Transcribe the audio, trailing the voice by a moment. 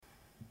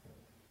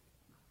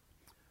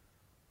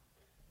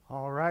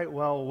All right,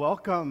 well,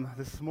 welcome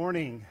this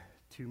morning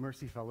to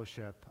Mercy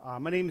Fellowship.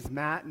 My name is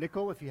Matt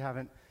Nickel. If you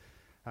haven't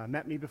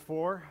met me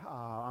before,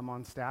 I'm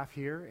on staff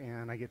here,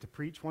 and I get to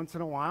preach once in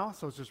a while,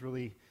 so it's just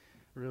really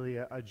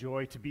a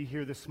joy to be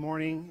here this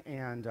morning,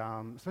 and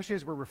especially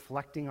as we're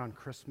reflecting on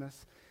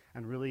Christmas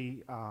and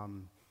really,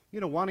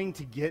 wanting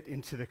to get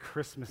into the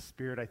Christmas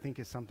spirit, I think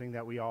is something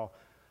that we all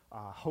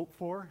hope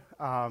for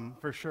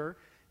sure,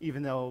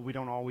 even though we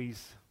don't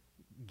always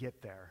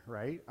get there,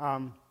 right?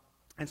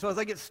 And so as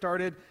I get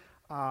started,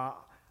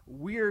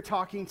 we're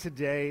talking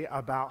today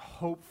about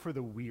hope for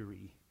the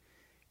weary.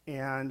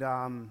 And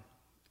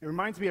it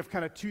reminds me of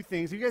kind of two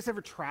things. Have you guys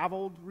ever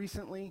traveled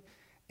recently?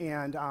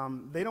 And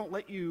they don't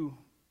let you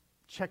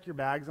check your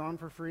bags on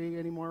for free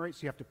anymore, right?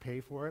 So you have to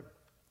pay for it.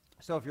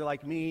 So if you're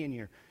like me and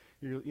you're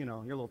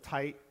a little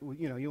tight,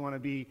 you want to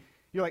be,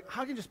 you're like,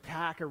 I can just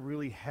pack a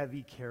really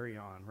heavy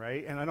carry-on,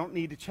 right? And I don't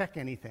need to check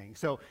anything.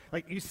 So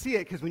like you see it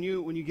because when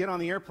you get on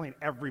the airplane,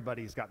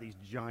 everybody's got these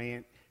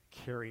giant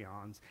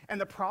carry-ons.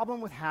 And the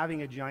problem with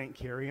having a giant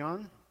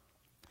carry-on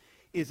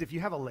is if you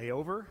have a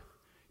layover,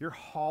 you're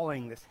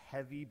hauling this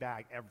heavy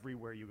bag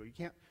everywhere you go.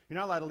 You're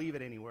not allowed to leave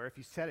it anywhere. If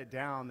you set it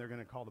down, they're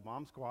going to call the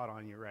bomb squad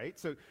on you, right?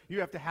 So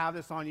you have to have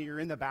this on you. You're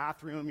in the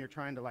bathroom. You're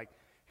trying to like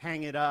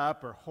hang it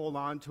up or hold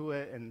on to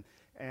it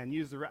and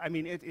use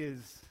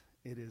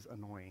it is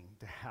annoying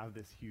to have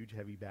this huge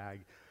heavy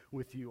bag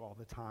with you all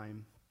the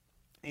time.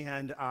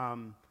 And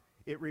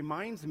it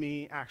reminds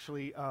me,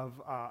 actually,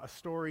 of a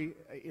story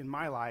in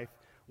my life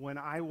when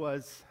I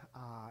was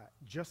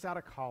just out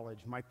of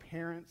college. My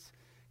parents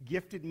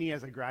gifted me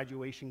as a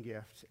graduation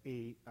gift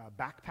a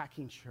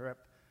backpacking trip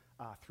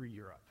through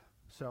Europe.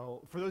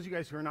 So for those of you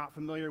guys who are not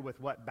familiar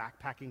with what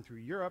backpacking through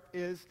Europe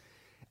is,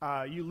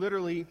 you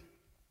literally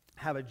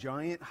have a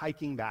giant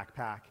hiking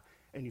backpack,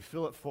 and you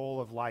fill it full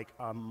of like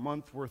a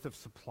month worth of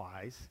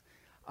supplies,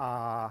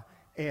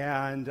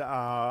 and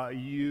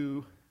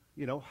you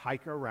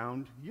hike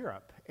around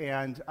Europe.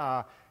 And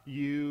my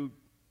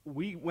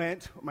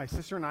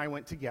sister and I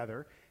went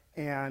together,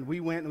 and we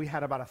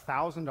had about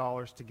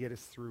 $1,000 to get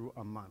us through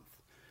a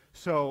month.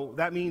 So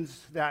that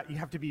means that you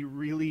have to be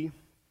really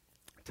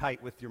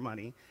tight with your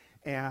money.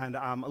 And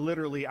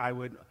literally, I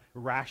would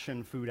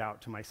ration food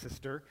out to my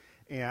sister,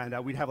 and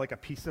we'd have like a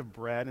piece of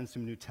bread and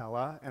some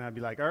Nutella, and I'd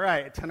be like, all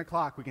right, at 10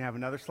 o'clock, we can have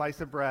another slice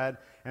of bread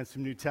and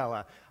some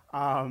Nutella.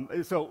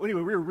 So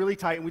anyway, we were really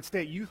tight, and we'd stay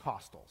at youth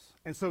hostels.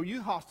 And so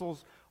youth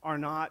hostels are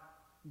not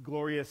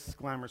glorious,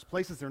 glamorous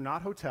places. They're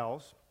not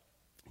hotels.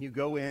 You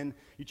go in,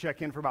 you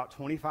check in for about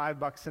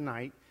 $25 a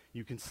night.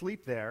 You can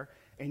sleep there,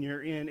 and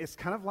it's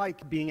kind of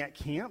like being at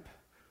camp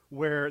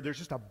where there's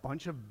just a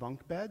bunch of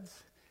bunk beds,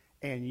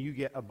 and you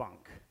get a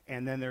bunk.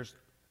 And then there's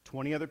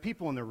 20 other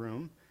people in the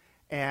room,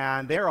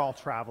 and they're all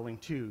traveling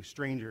too,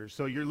 strangers.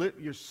 So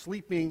you're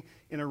sleeping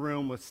in a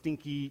room with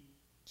stinky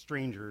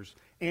strangers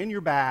and your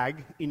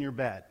bag in your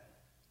bed,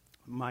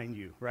 mind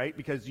you, right?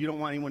 Because you don't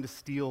want anyone to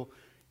steal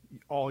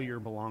all your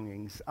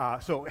belongings.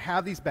 So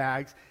have these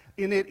bags.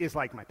 In it is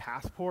like my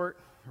passport,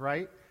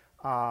 right?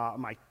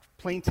 My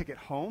plane ticket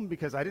home,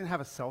 because I didn't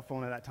have a cell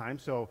phone at that time.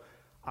 So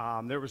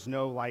there was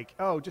no like,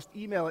 oh, just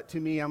email it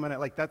to me.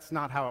 That's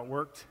not how it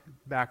worked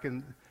back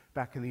in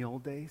the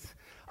old days.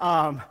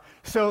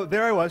 So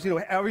there I was,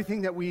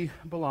 everything that we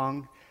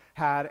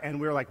had,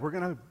 and we were like, we're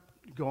going to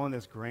go on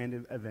this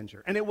grand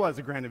adventure. And it was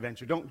a grand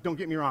adventure. Don't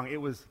get me wrong. It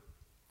was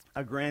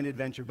a grand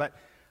adventure. But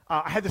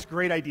I had this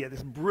great idea,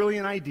 this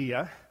brilliant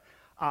idea.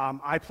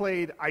 I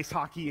played ice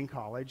hockey in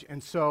college,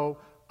 and so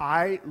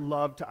I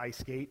loved to ice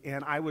skate,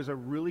 and I was a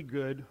really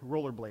good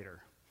rollerblader.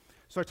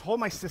 So I told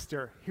my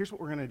sister, here's what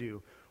we're going to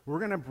do. We're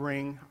going to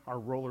bring our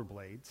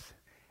rollerblades,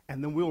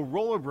 and then we'll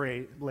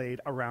rollerblade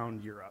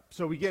around Europe.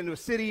 So we get into a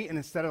city, and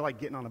instead of like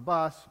getting on a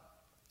bus,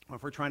 or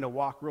if we're trying to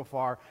walk real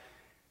far,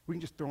 we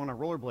can just throw on our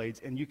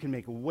rollerblades, and you can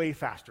make way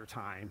faster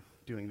time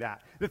doing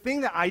that. The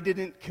thing that I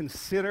didn't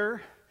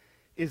consider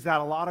is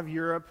that a lot of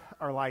Europe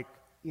are like,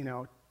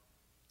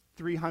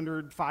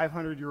 300,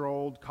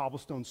 500-year-old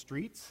cobblestone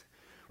streets,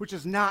 which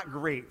is not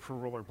great for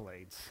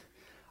rollerblades.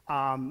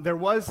 There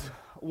was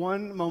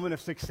one moment of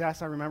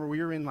success. I remember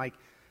we were in like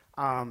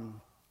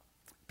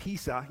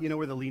Pisa,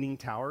 where the Leaning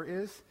Tower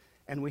is,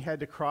 and we had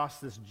to cross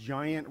this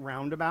giant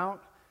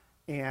roundabout,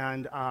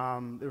 and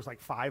there was like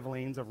 5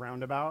 lanes of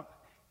roundabout,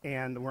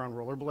 and we're on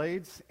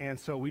rollerblades, and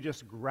so we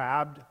just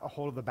grabbed a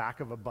hold of the back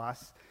of a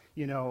bus,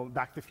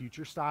 Back to the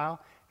Future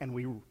style, and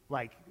we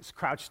like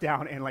crouched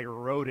down and like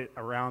rode it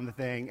around the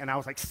thing, and I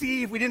was like,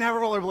 see, if we didn't have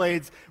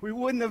rollerblades, we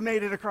wouldn't have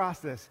made it across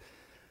this.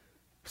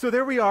 So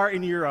there we are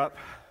in Europe,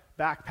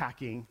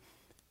 backpacking,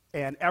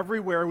 and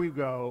everywhere we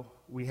go,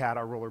 we had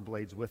our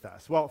rollerblades with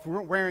us. Well, if we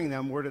weren't wearing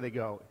them, where do they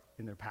go?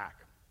 In their pack.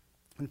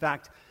 In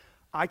fact,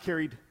 I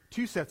carried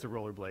 2 sets of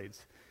rollerblades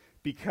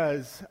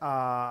because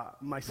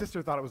my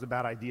sister thought it was a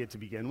bad idea to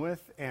begin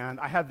with, and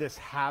I have this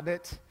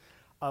habit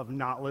of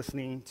not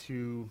listening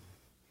to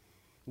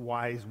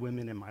wise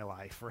women in my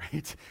life,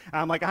 right? And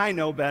I'm like, I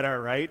know better,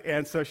 right?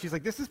 And so she's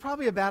like, this is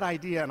probably a bad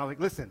idea. And I'm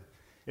like, listen,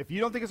 if you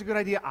don't think it's a good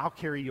idea, I'll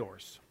carry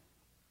yours.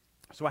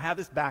 So I have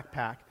this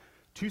backpack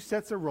 2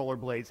 sets of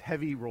rollerblades,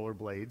 heavy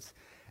rollerblades,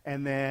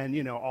 and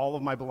then, all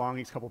of my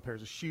belongings, a couple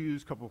pairs of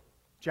shoes, couple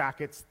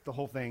jackets, the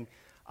whole thing,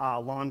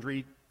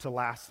 laundry to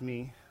last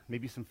me,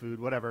 maybe some food,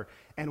 whatever.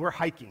 And we're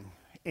hiking.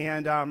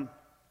 And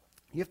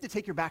you have to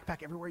take your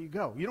backpack everywhere you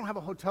go. You don't have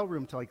a hotel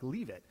room to,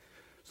 leave it.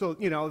 So,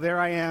 there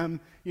I am,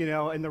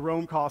 in the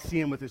Rome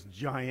Coliseum with this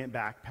giant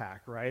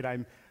backpack, right?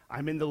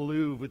 I'm in the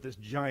Louvre with this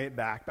giant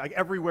backpack.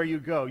 Everywhere you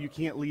go, you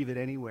can't leave it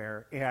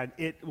anywhere. And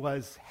it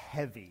was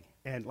heavy.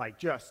 And,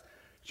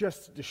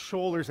 just the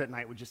shoulders at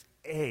night would just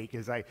ache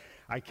as I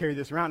carried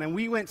this around. And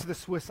we went to the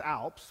Swiss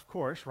Alps, of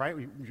course, right?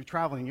 If you're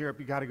traveling in Europe,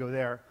 you got to go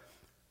there.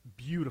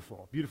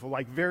 Beautiful, beautiful,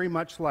 very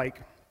much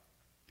like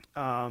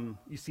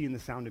you see in The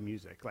Sound of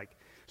Music.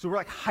 So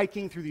we're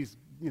hiking through these,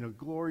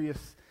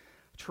 glorious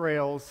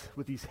trails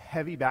with these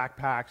heavy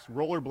backpacks,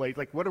 rollerblades.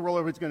 What are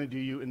rollerblades going to do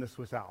you in the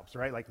Swiss Alps,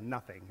 right?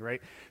 Nothing,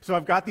 right? So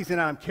I've got these in,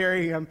 I'm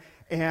carrying them,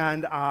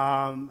 and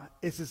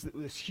it's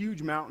this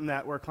huge mountain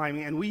that we're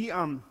climbing, and we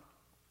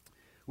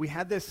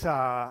had this.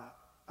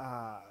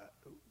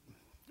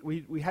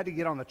 We had to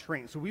get on the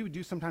train, so we would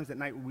do sometimes at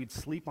night. We'd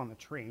sleep on the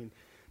train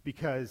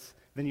because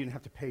then you didn't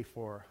have to pay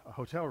for a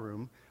hotel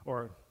room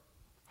or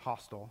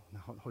hostel,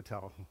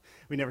 hotel.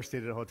 We never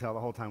stayed at a hotel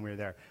the whole time we were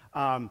there.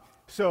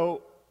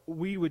 So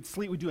we would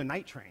sleep. We'd do a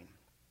night train,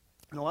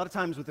 and a lot of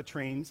times with the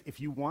trains, if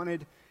you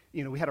wanted,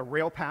 we had a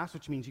rail pass,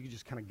 which means you could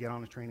just kind of get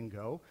on a train and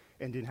go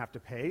and didn't have to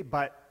pay.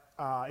 But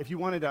if you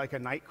wanted a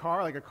night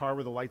car, a car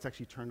where the lights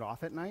actually turned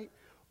off at night,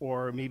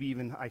 or maybe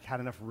even had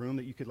enough room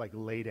that you could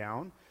lay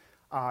down,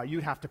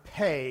 you'd have to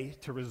pay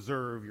to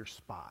reserve your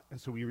spot. And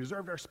so we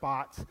reserved our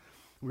spots.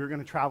 We were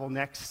going to travel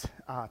next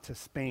to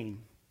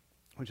Spain,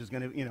 which is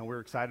going to, we're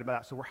excited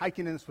about that. So we're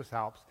hiking in the Swiss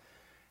Alps,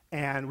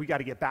 and we got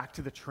to get back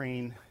to the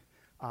train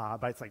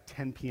by it's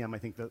 10 p.m. I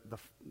think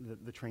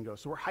the train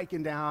goes. So we're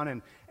hiking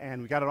down,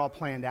 and we got it all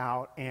planned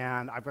out,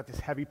 and I've got this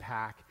heavy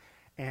pack,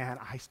 and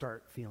I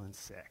start feeling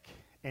sick.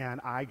 And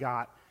I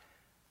got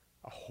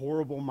a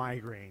horrible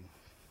migraine.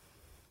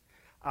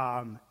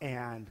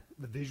 And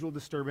the visual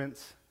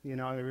disturbance, have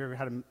you ever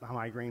had a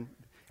migraine?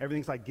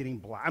 Everything's getting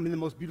black. I'm in the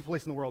most beautiful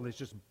place in the world. It's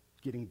just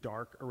getting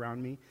dark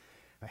around me.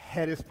 My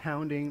head is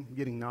pounding,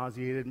 getting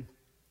nauseated.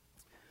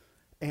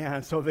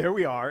 And so there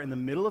we are in the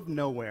middle of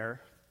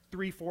nowhere,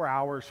 3-4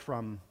 hours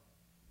from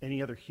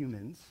any other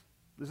humans.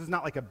 This is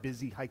not a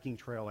busy hiking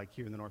trail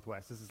here in the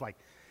Northwest. This is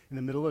in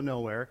the middle of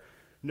nowhere.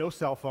 No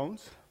cell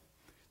phones,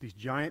 these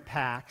giant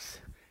packs,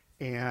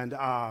 and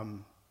I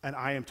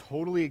am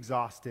totally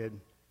exhausted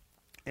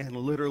and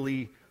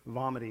literally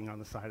vomiting on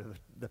the side of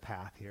the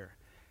path here.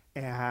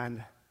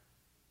 And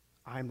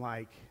I'm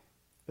I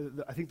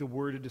think the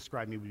word to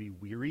describe me would be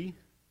weary,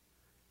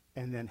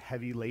 and then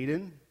heavy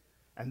laden,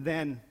 and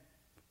then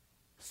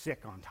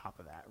sick on top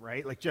of that,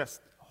 right?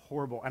 Just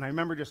horrible. And I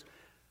remember just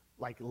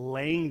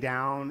laying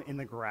down in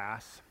the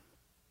grass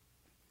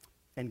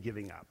and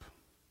giving up.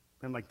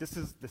 And this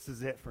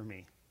is it for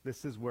me.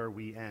 This is where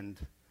we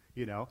end.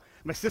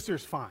 My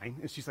sister's fine,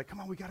 and she's come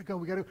on, we gotta go,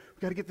 we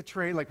gotta get the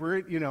train, we're,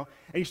 and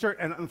you start,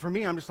 and for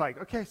me, I'm just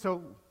okay,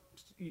 so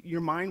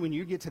your mind, when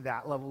you get to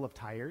that level of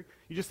tired,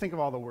 you just think of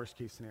all the worst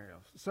case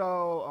scenarios.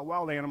 So a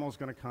wild animal's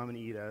gonna come and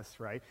eat us,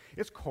 right?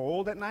 It's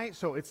cold at night,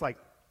 so it's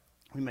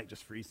we might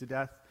just freeze to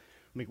death.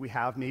 We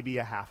have maybe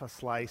a half a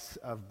slice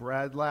of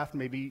bread left,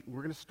 maybe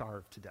we're gonna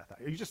starve to death.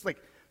 You just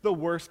the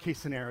worst case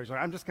scenarios,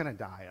 I'm just gonna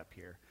die up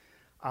here.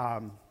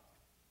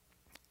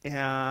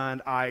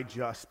 And I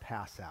just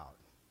pass out.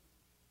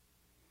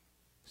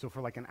 So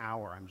for an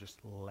hour, I'm just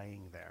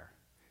laying there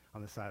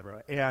on the side of the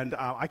road. And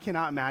I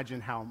cannot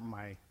imagine how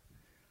my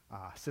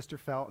sister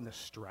felt and the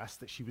stress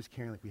that she was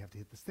carrying. We have to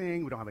hit this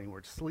thing. We don't have anywhere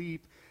to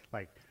sleep.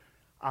 And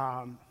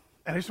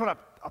I just want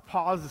to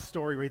pause the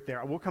story right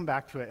there. We'll come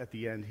back to it at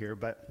the end here.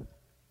 But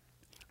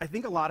I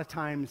think a lot of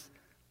times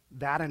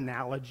that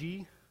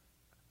analogy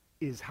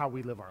is how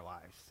we live our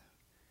lives.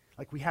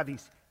 We have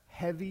these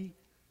heavy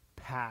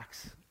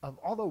packs of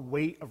all the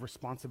weight of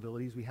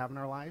responsibilities we have in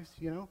our lives,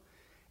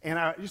 And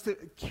I'm just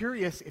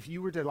curious if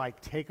you were to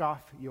take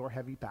off your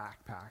heavy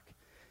backpack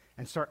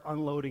and start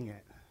unloading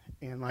it,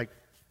 and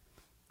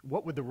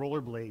what would the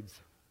rollerblades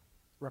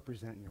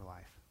represent in your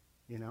life?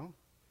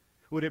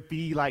 Would it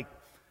be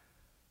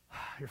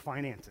your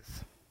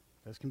finances?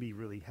 Those can be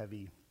really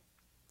heavy,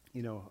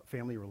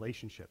 family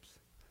relationships,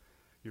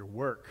 your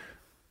work,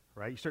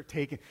 right? You start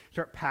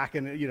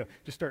packing it,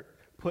 just start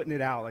putting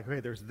it out. Okay,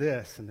 there's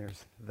this and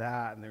there's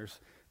that, and there's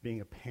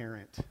being a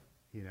parent,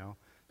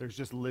 There's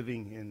just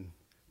living in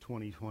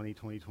 2020,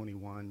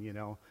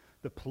 2021,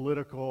 the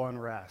political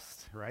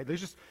unrest, right? You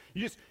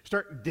just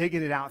start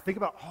digging it out. Think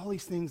about all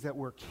these things that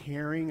we're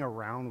carrying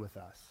around with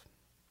us.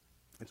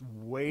 It's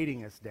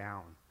weighting us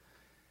down.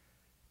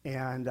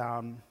 And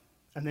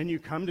then you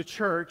come to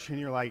church and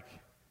you're I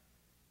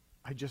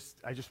just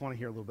want to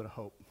hear a little bit of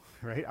hope,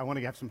 right? I want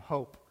to have some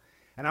hope.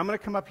 And I'm going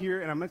to come up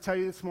here and I'm going to tell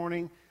you this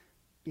morning,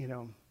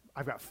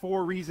 I've got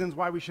 4 reasons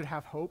why we should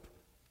have hope.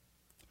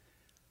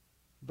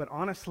 But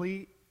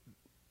honestly,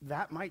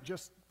 that might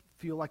just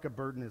feel like a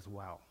burden as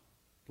well.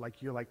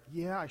 You're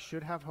yeah, I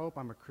should have hope.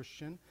 I'm a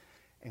Christian.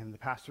 And the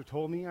pastor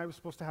told me I was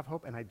supposed to have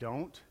hope, and I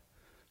don't.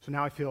 So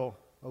now I feel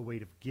a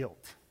weight of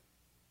guilt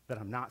that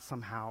I'm not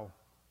somehow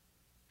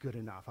good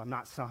enough. I'm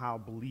not somehow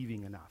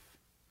believing enough.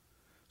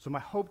 So my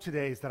hope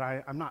today is that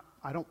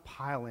I don't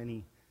pile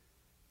any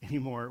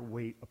more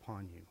weight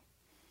upon you.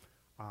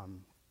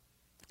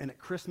 And at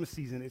Christmas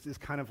season, it's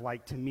kind of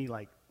like, to me,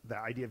 like the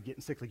idea of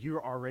getting sick. Like,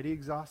 you're already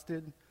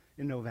exhausted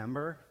in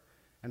November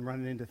and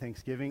running into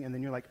Thanksgiving, and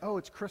then you're like, oh,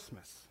 it's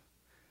Christmas.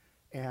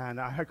 And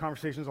I had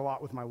conversations a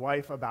lot with my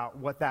wife about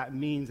what that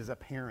means as a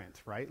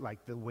parent, right?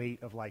 Like the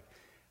weight of, like,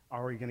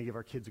 are we going to give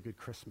our kids a good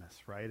Christmas,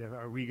 right?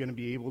 Are we going to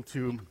be able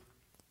to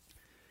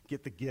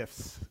get the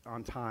gifts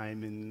on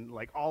time and,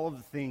 like, all of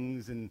the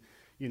things, and,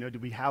 you know, do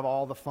we have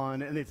all the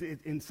fun? And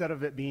instead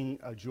of it being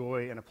a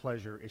joy and a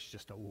pleasure, it's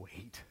just a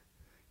weight.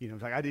 You know,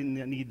 it's like, I didn't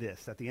need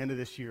this. At the end of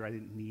this year, I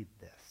didn't need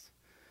this.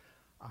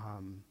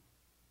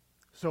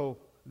 So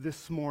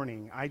this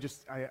morning, I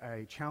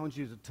challenge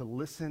you to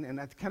listen, and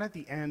at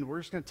the end, we're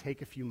just going to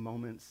take a few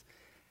moments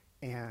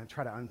and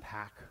try to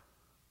unpack.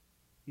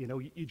 You know,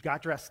 you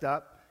got dressed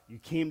up, you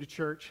came to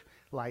church,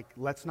 like,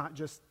 let's not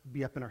just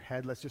be up in our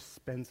head, let's just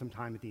spend some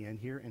time at the end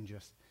here and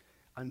just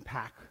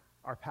unpack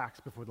our packs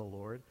before the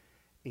Lord,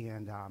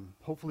 and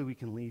hopefully we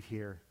can leave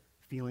here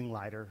feeling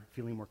lighter,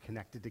 feeling more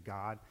connected to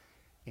God,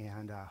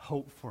 and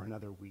hope for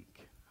another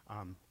week.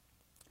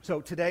 So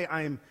today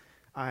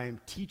I'm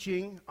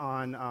teaching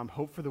on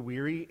hope for the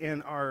weary,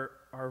 and our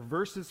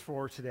verses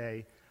for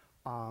today,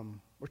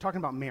 we're talking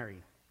about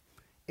Mary.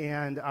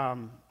 And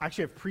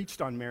actually, I've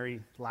preached on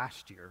Mary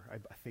last year,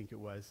 I think it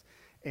was.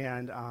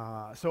 And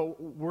so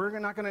we're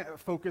not going to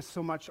focus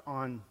so much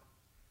on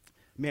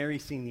Mary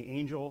seeing the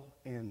angel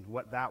and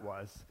what that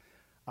was,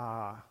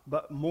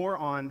 but more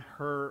on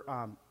her,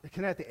 kind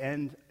of at the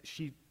end,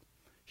 she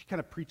kind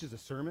of preaches a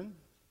sermon,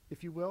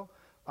 if you will.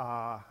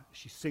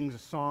 She sings a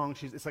song.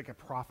 It's like a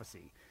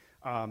prophecy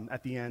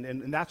at the end.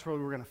 And that's what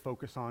we're going to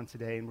focus on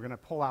today. And we're going to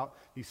pull out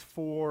these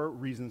 4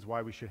 reasons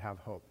why we should have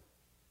hope.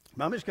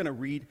 But I'm just going to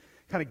read,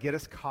 kind of get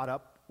us caught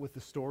up with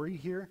the story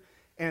here.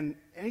 And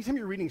anytime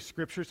you're reading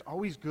scripture, it's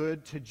always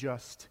good to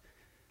just,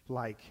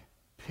 like,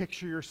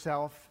 picture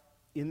yourself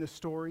in the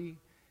story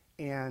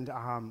and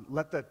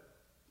let the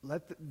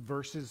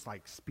verses,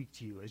 like, speak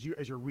to you.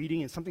 As you're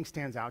reading and something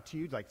stands out to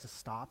you, like, to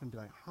stop and be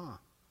like, huh.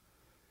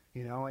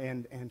 You know,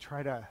 and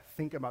try to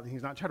think about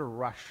things, not try to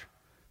rush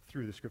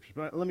through the scriptures.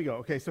 But let me go.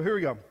 Okay, so here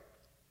we go.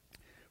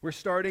 We're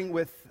starting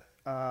with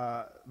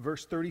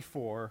verse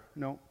 34.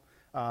 No,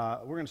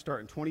 we're going to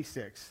start in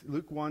 26.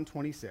 Luke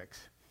 1:26.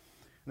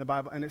 In the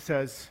Bible, and it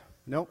says,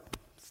 nope,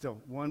 still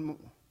one more.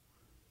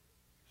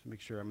 Just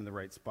make sure I'm in the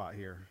right spot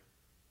here.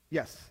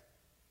 Yes.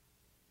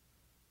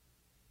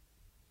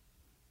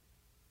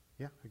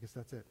 Yeah, I guess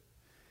that's it.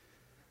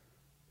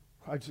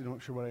 I'm just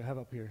not sure what I have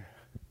up here.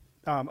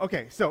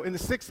 Okay, so in the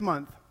 6th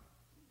month,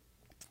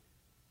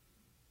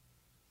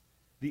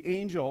 the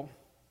angel,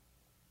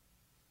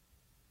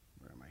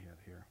 where am I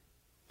here?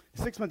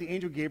 The 6th month, the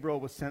angel Gabriel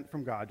was sent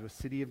from God to a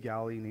city of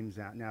Galilee named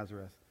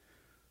Nazareth,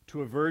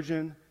 to a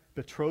virgin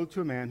betrothed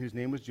to a man whose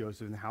name was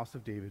Joseph, in the house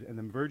of David, and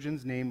the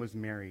virgin's name was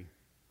Mary.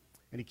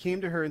 And he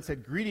came to her and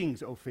said,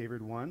 "Greetings, O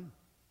favored one,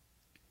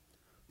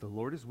 the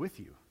Lord is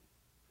with you."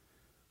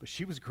 But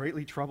she was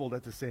greatly troubled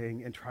at the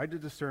saying and tried to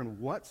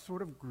discern what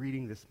sort of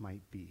greeting this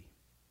might be.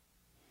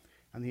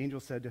 And the angel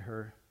said to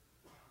her,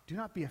 "Do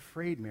not be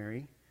afraid,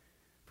 Mary,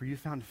 for you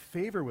found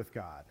favor with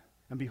God.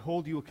 And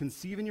behold, you will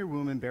conceive in your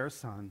womb and bear a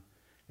son,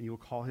 and you will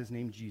call his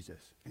name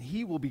Jesus. And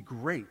he will be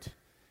great,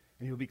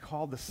 and he will be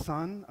called the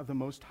Son of the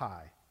Most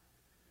High.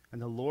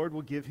 And the Lord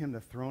will give him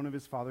the throne of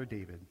his father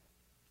David,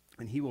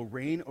 and he will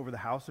reign over the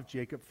house of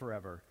Jacob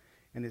forever,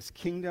 and his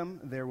kingdom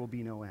there will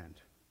be no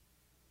end."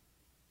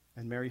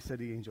 And Mary said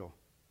to the angel,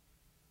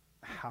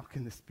 "How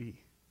can this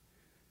be,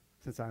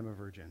 since I am a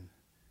virgin?"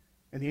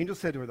 And the angel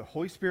said to her, "The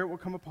Holy Spirit will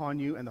come upon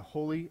you, and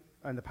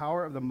the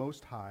power of the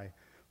Most High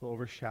will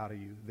overshadow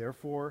you.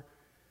 Therefore,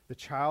 the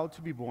child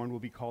to be born will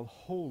be called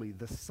Holy,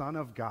 the Son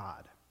of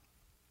God."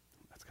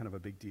 That's kind of a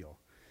big deal.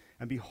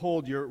 "And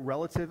behold, your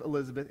relative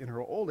Elizabeth in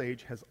her old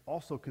age has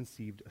also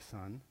conceived a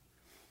son.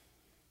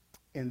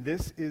 And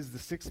this is the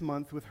 6th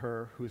month with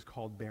her who is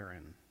called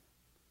barren."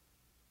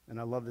 And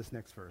I love this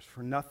next verse.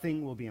 "For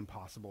nothing will be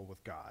impossible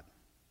with God."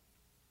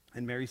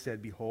 And Mary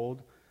said,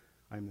 "Behold,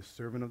 I am the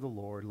servant of the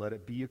Lord. Let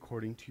it be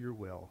according to your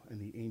will." And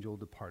the angel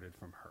departed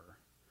from her.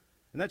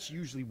 And that's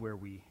usually where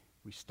we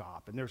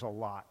stop. And there's a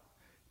lot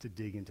to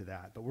dig into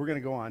that. But we're going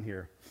to go on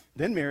here.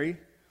 "Then Mary,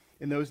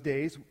 in those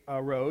days,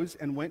 arose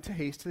and went to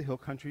haste to the hill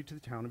country to the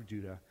town of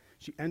Judah.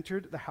 She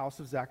entered the house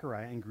of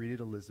Zechariah and greeted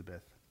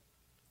Elizabeth.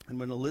 And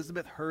when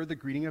Elizabeth heard the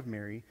greeting of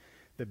Mary,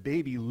 the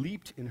baby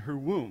leaped in her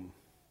womb.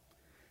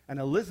 And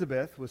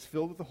Elizabeth was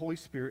filled with the Holy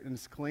Spirit and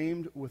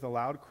exclaimed with a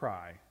loud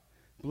cry,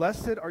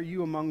 'Blessed are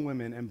you among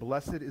women, and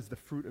blessed is the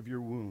fruit of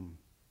your womb.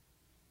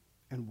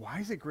 And why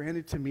is it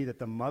granted to me that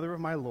the mother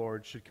of my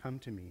Lord should come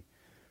to me?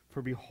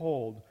 For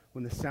behold,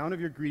 when the sound of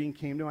your greeting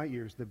came to my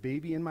ears, the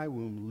baby in my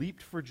womb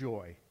leaped for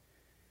joy.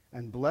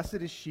 And blessed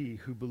is she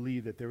who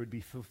believed that there would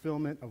be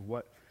fulfillment of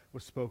what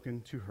was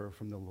spoken to her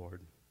from the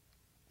Lord.'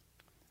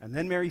 And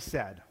then Mary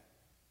said,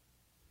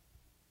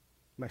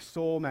 "My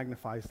soul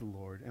magnifies the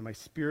Lord, and my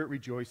spirit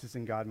rejoices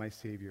in God my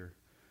Savior.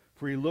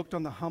 For he looked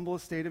on the humble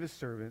estate of his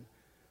servant.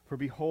 For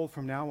behold,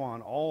 from now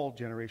on all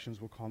generations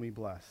will call me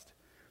blessed.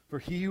 For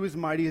he who is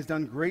mighty has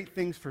done great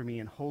things for me,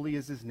 and holy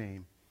is his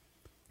name.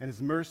 And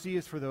his mercy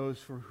is for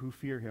those who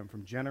fear him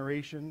from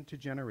generation to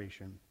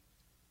generation.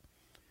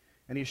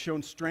 And he has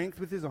shown strength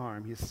with his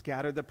arm. He has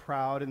scattered the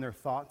proud in their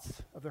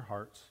thoughts of their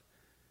hearts,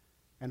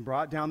 and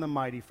brought down the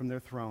mighty from their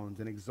thrones,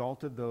 and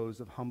exalted those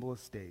of humble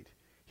estate.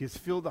 He has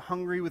filled the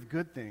hungry with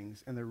good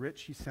things, and the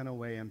rich he sent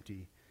away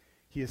empty.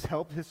 He has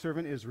helped his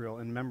servant Israel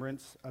in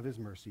remembrance of his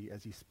mercy,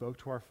 as he spoke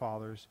to our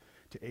fathers,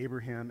 to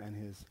Abraham and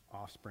his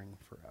offspring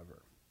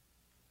forever."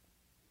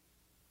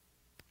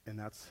 And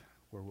that's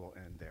where we'll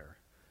end there.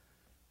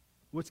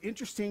 What's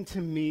interesting to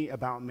me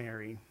about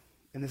Mary,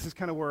 and this is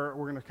kind of where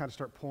we're going to kind of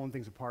start pulling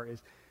things apart,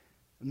 is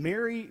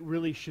Mary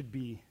really should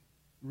be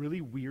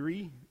really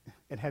weary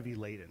and heavy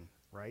laden,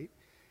 right?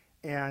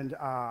 And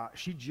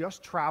she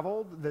just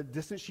traveled. The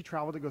distance she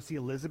traveled to go see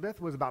Elizabeth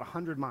was about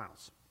 100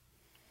 miles.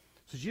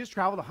 So she just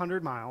traveled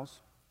 100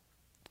 miles,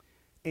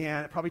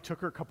 and it probably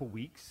took her a couple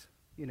weeks,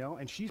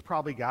 and she's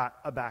probably got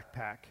a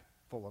backpack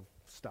full of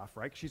stuff,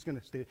 right? She's going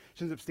to stay.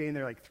 She ends up staying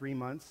there like 3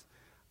 months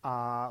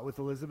with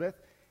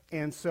Elizabeth.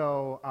 And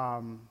so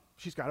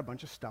she's got a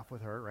bunch of stuff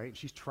with her, right?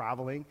 She's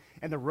traveling,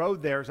 and the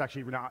road there is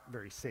actually not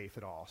very safe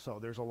at all. So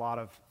there's a lot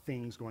of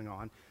things going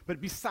on. But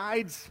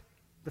besides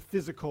the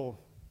physical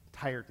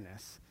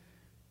tiredness,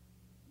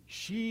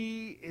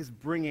 she is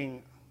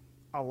bringing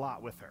a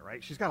lot with her,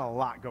 right? She's got a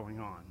lot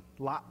going on,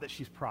 a lot that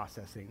she's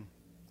processing.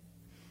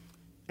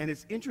 And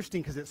it's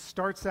interesting because it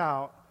starts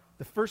out,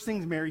 the first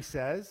thing Mary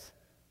says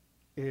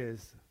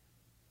is,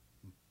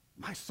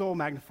 "My soul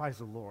magnifies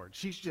the Lord."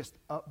 She's just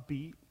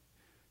upbeat.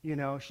 You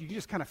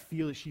just kind of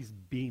feel that she's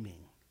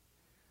beaming.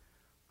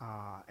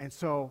 And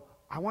so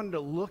I wanted to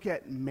look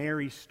at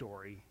Mary's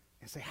story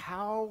and say,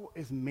 how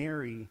is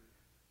Mary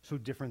so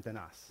different than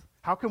us?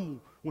 How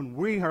come when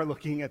we are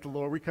looking at the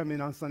Lord, we come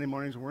in on Sunday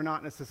mornings, we're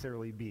not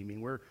necessarily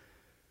beaming.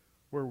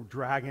 We're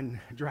dragging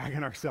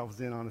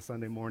ourselves in on a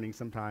Sunday morning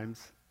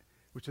sometimes,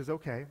 which is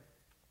okay.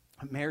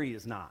 Mary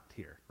is not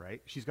here,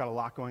 right? She's got a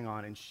lot going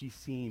on, and she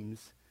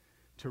seems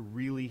to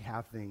really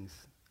have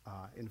things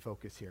in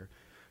focus here.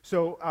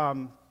 So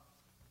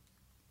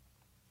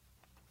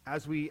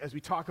as we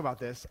talk about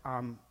this,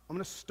 I'm going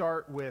to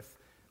start with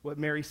what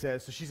Mary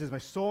says. So she says, "My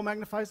soul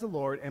magnifies the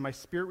Lord, and my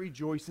spirit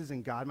rejoices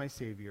in God my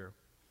Savior,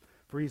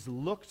 for he's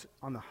looked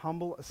on the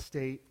humble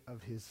estate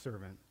of his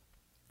servant."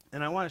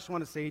 And I just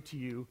want to say to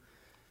you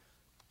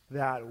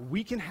that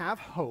we can have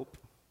hope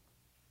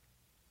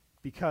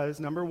because,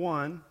 number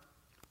one,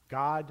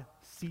 God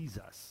sees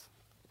us,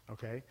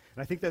 okay? And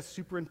I think that's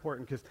super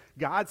important because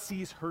God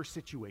sees her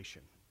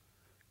situation.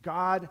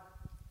 God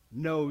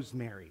knows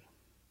Mary,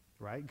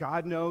 right?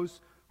 God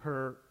knows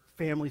her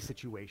family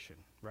situation,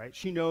 right?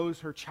 She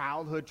knows her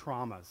childhood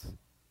traumas.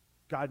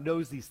 God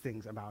knows these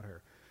things about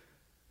her.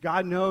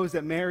 God knows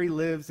that Mary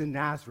lives in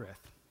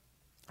Nazareth,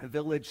 a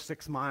village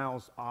 6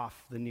 miles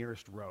off the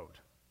nearest road,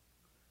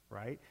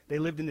 right? They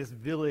lived in this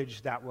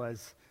village that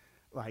was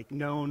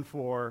known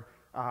for,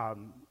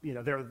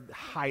 they're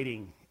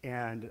hiding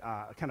and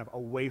kind of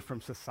away from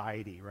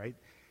society, right?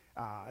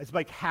 It's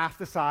like half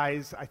the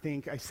size, I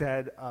think I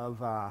said,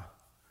 of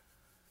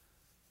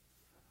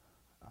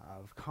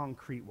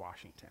Concrete,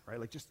 Washington, right?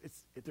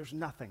 There's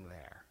nothing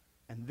there.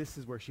 And this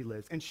is where she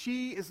lives. And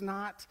she is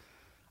not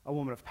a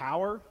woman of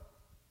power,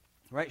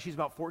 right? She's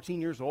about 14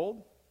 years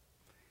old,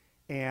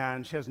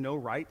 and she has no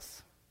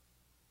rights.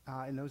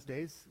 In those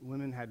days,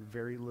 women had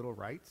very little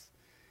rights.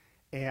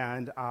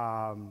 And,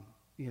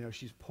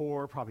 she's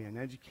poor, probably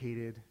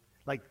uneducated.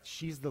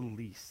 She's the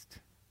least,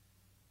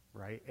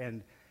 right?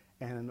 And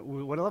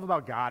what I love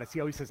about God is he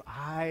always says,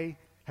 "I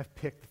have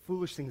picked the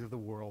foolish things of the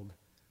world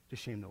to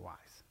shame the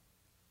wise."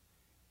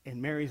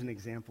 And Mary's an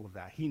example of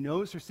that. He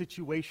knows her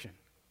situation,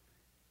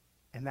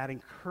 and that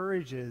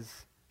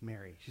encourages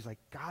Mary. She's like,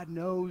 God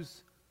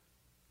knows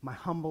my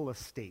humble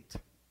estate.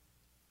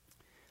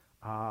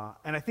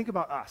 And I think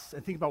about us. I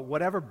think about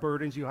whatever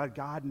burdens you have.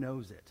 God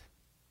knows it.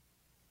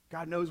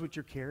 God knows what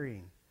you're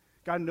carrying.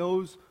 God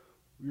knows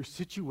your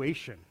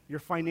situation, your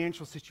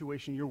financial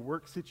situation, your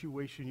work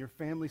situation, your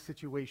family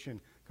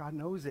situation. God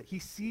knows it. He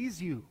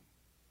sees you.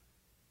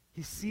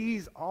 He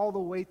sees all the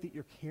weight that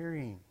you're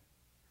carrying.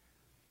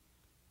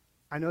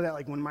 I know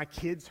that when my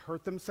kids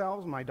hurt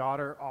themselves, my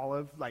daughter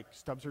Olive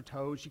stubs her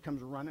toe, she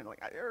comes running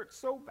it hurts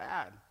so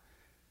bad.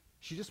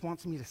 She just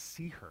wants me to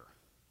see her,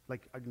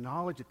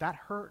 acknowledge it. That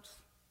hurts.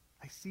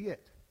 I see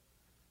it.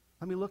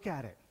 Let me look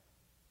at it.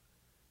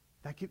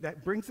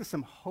 That brings us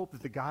some hope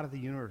that the God of the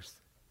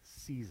universe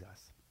sees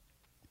us.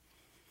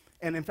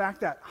 And in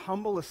fact, that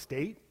humble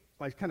estate,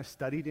 I kind of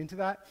studied into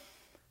that.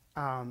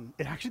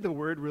 The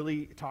word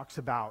really talks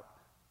about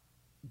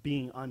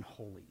being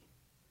unholy.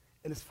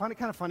 And it's kind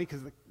of funny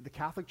because the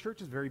Catholic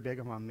Church is very big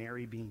on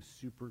Mary being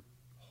super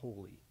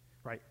holy,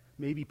 right?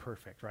 Maybe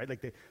perfect, right?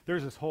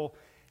 There's this whole,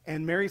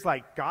 And Mary's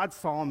like, God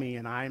saw me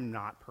and I'm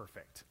not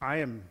perfect.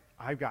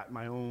 I've got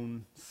my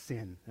own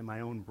sin and my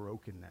own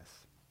brokenness.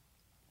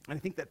 And I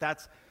think that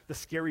that's the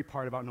scary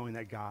part about knowing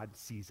that God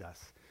sees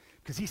us.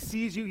 Because he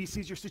sees you, he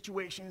sees your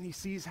situation, he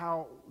sees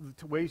how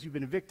the ways you've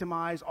been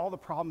victimized, all the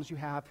problems you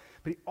have,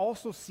 but he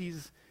also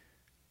sees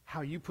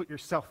how you put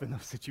yourself in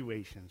those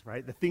situations,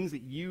 right? The things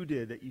that you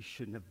did that you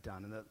shouldn't have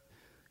done, and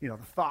the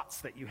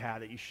thoughts that you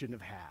had that you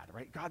shouldn't have had,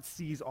 right? God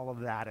sees all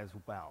of that as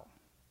well.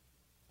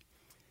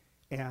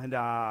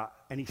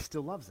 And he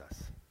still loves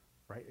us,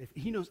 right? If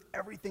he knows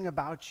everything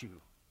about you,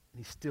 and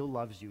he still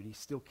loves you, and he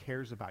still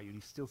cares about you, and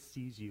he still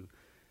sees you,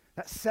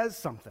 that says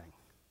something.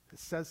 It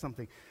says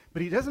something.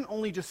 But he doesn't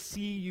only just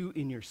see you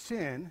in your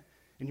sin,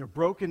 in your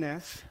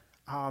brokenness.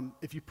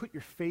 If you put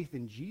your faith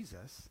in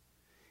Jesus,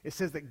 it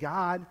says that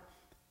God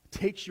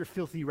takes your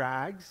filthy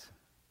rags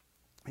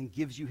and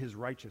gives you his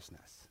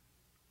righteousness,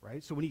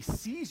 right? So when he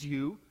sees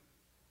you,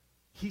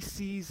 he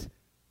sees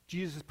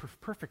Jesus'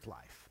 perfect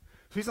life.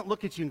 So he doesn't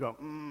look at you and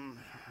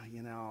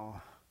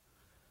go,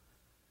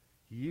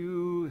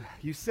 you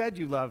said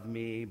you loved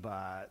me,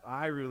 but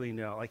I really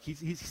know. Like he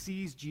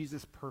sees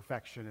Jesus'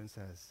 perfection and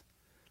says,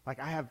 like,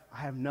 I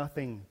have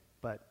nothing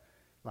but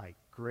like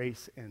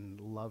grace and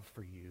love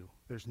for you.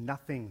 There's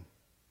nothing,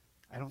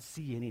 I don't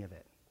see any of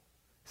it.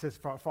 It says,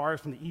 far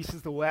as from the east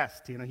is the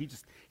west.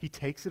 He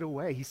takes it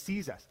away. He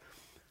sees us.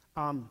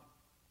 And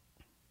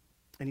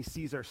he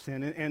sees our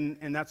sin.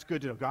 And that's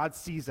good to know. God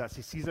sees us.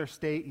 He sees our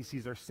state. He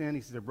sees our sin.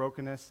 He sees our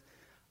brokenness.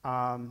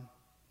 But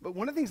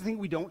one of the things I think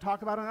we don't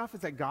talk about enough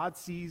is that God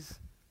sees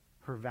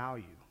her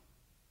value.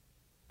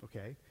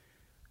 Okay?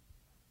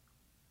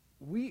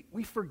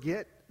 We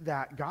forget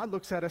that God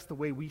looks at us the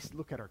way we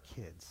look at our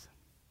kids.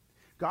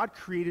 God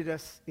created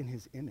us in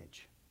his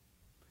image.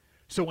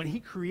 So when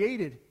he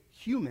created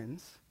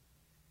humans,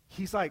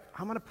 he's like,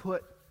 I'm going to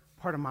put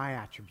part of my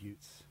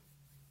attributes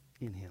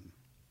in him.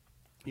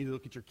 You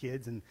look at your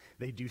kids and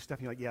they do stuff,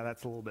 and you're like, yeah,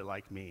 that's a little bit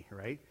like me,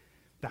 right?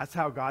 That's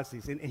how God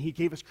sees it. And he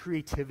gave us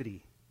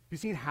creativity. Have you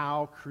seen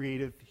how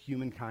creative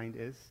humankind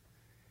is?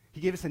 He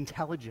gave us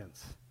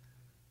intelligence.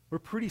 We're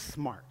pretty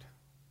smart.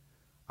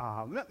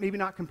 Maybe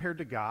not compared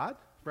to God,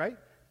 right?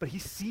 But he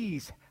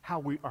sees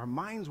how our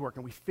minds work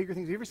and we figure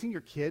things. Have you ever seen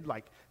your kid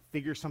like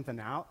figure something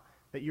out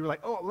that you were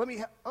like,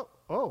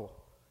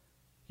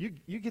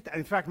 you get that?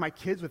 In fact, my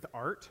kids with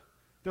art,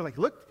 they're like,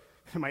 look,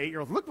 my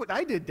 8-year-old, look what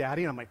I did,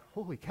 Daddy. And I'm like,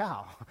 holy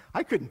cow,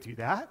 I couldn't do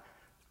that.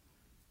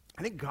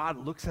 I think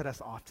God looks at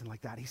us often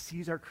like that. He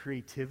sees our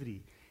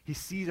creativity. He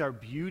sees our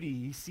beauty.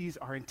 He sees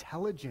our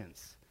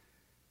intelligence.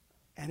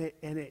 And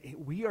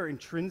we are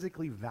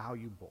intrinsically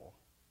valuable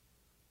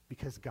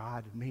because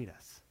God made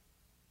us.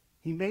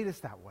 He made us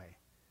that way,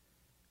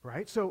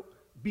 right? So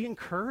be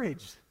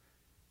encouraged.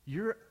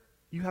 You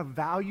have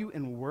value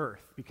and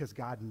worth because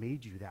God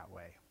made you that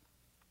way.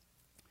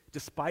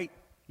 Despite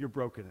your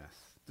brokenness,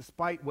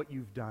 despite what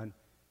you've done,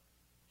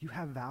 you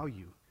have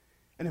value.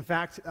 And in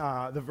fact,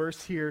 the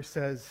verse here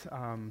says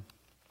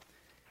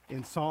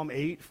in Psalm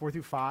 8, 4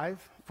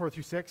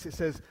 through 6, it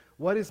says,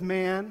 what is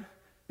man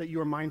that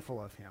you are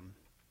mindful of him?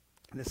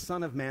 And the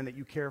son of man that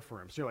you care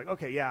for him. So you're like,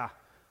 okay, yeah,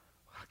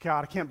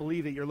 God, I can't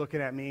believe that you're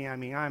looking at me. I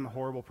mean, I'm a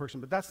horrible person.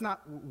 But that's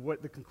not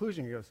what the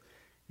conclusion here goes.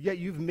 Yet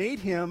you've made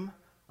him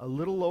a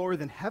little lower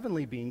than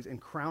heavenly beings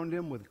and crowned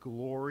him with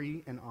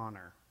glory and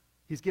honor.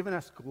 He's given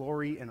us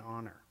glory and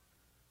honor.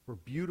 We're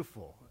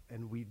beautiful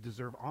and we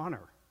deserve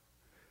honor.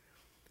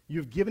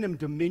 You've given him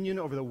dominion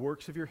over the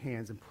works of your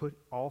hands and put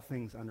all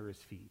things under his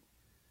feet.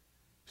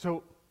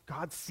 So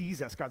God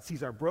sees us. God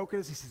sees our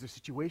brokenness. He sees our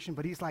situation.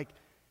 But he's like,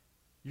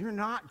 you're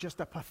not just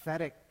a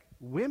pathetic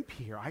wimp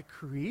here. I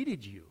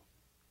created you.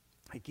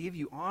 I gave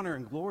you honor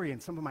and glory and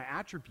some of my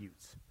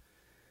attributes.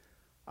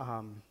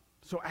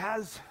 So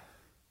as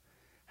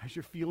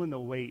you're feeling the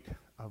weight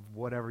of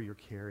whatever you're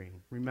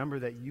carrying, remember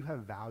that you have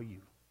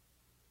value.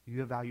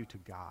 You have value to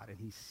God, and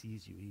he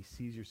sees you. He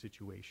sees your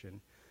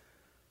situation.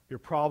 Your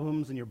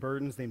problems and your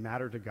burdens, they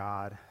matter to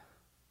God.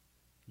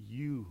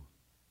 You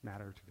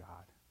matter to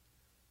God.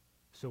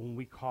 So when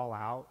we call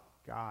out,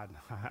 God,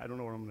 I don't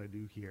know what I'm going to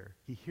do here,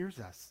 he hears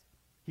us.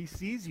 He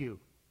sees you.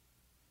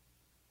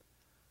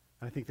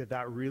 And I think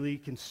that really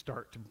can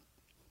start to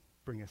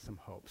bring us some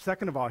hope.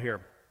 Second of all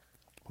here,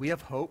 we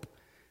have hope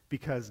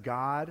because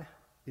God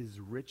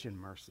is rich in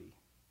mercy.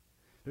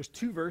 There's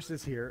two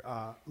verses here,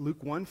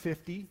 Luke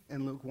 150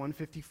 and Luke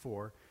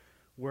 154,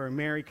 where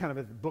Mary kind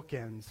of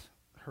bookends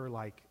her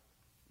like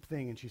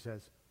thing, and she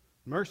says,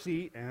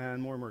 mercy and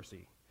more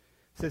mercy.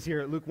 It says here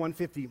at Luke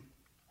 150,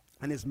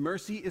 and his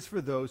mercy is for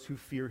those who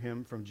fear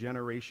him from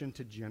generation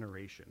to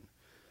generation.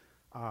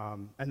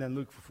 And then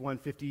Luke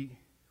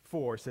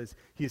 154 says,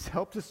 he has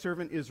helped his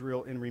servant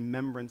Israel in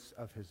remembrance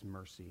of his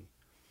mercy.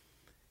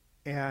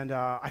 And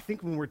I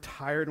think when we're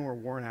tired and we're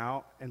worn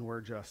out and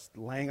we're just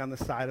laying on the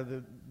side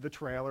of the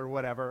trail or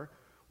whatever,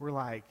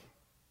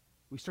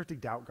 we start to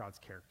doubt God's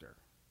character,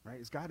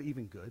 right? Is God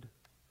even good?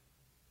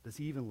 Does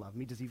he even love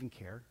me? Does he even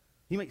care?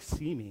 He might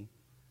see me,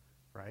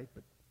 right?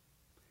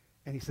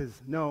 And he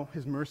says, no,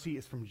 his mercy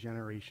is from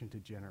generation to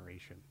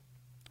generation.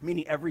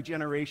 meaning every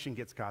generation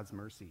gets God's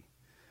mercy.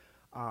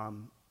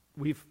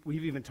 We've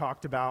even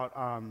talked about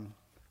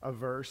a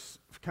verse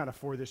kind of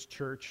for this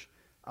church,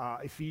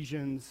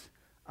 Ephesians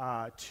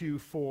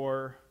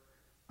 2:4,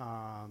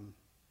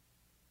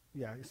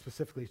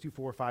 specifically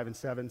 2:4, 5, and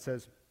 7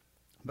 says,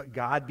 "But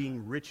God,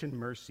 being rich in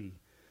mercy,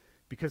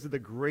 because of the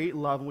great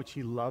love in which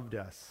he loved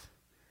us,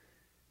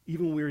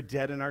 even when we were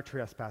dead in our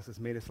trespasses,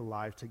 made us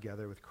alive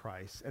together with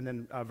Christ." And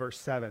then verse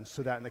 7,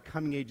 "So that in the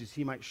coming ages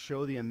he might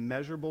show the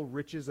immeasurable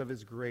riches of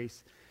his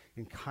grace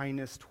and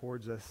kindness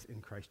towards us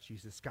in Christ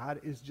Jesus." God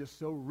is just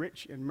so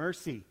rich in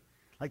mercy.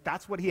 Like,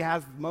 that's what he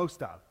has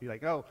most of. You're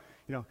like, oh,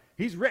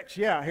 he's rich.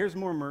 Yeah, here's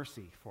more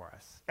mercy for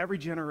us. Every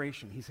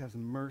generation, he has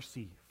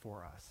mercy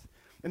for us.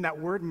 And that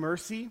word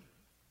mercy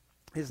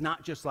is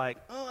not just like,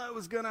 oh, I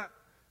was gonna,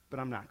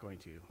 but I'm not going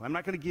to. I'm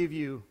not going to give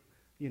you,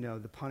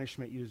 the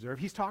punishment you deserve.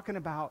 He's talking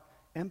about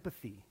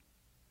empathy,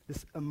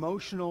 this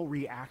emotional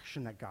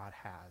reaction that God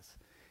has.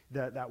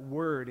 That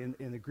word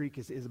in the Greek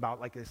is about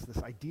like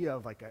this idea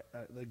of like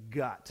the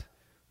gut.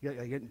 You're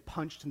getting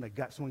punched in the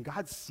gut. So when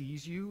God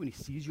sees you and he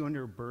sees you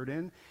under a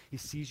burden, he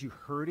sees you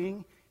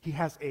hurting, he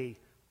has a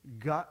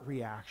gut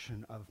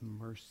reaction of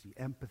mercy,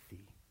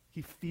 empathy.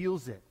 He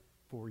feels it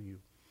for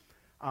you.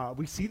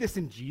 We see this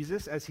in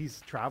Jesus as he's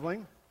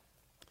traveling.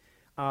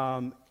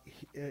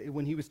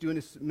 When he was doing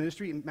his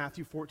ministry in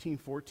Matthew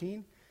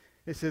 14:14,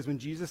 it says, when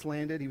Jesus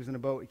landed, he was in a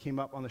boat, he came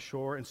up on the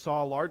shore and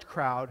saw a large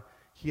crowd.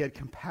 He had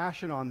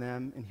compassion on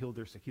them and healed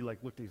their sick. He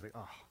looked, he's like,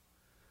 oh,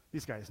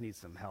 these guys need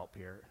some help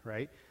here,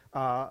 right?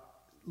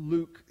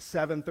 Luke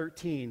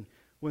 7:13,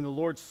 when the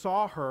Lord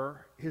saw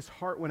her, his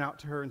heart went out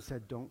to her and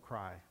said, don't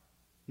cry.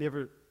 You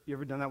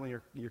ever done that when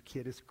your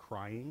kid is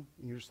crying?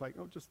 And you're just like,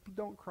 oh, just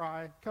don't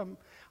cry. Come,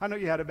 I know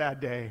you had a bad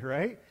day,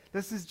 right?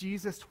 This is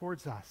Jesus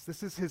towards us.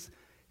 This is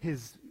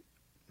his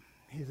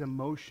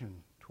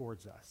emotion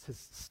towards us, his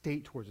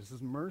state towards us,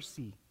 his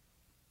mercy.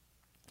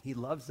 He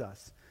loves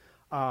us.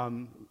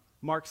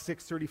 Mark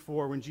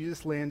 6:34, when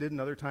Jesus landed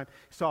another time,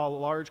 he saw a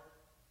large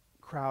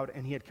crowd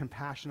and he had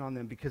compassion on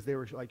them because they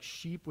were like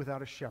sheep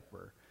without a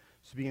shepherd.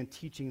 So he began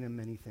teaching them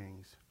many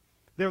things.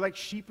 They're like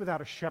sheep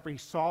without a shepherd. He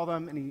saw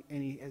them and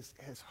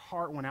his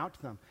heart went out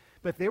to them.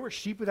 But if they were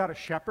sheep without a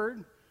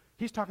shepherd,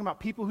 he's talking about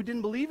people who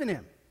didn't believe in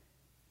him.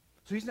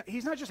 So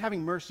he's not just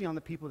having mercy on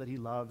the people that he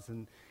loves.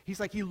 And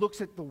he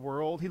looks at the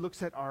world. He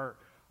looks at our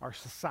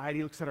society.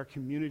 He looks at our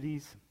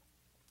communities.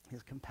 He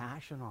has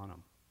compassion on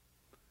them.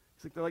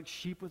 It's like they're like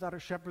sheep without a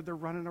shepherd. They're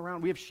running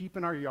around. We have sheep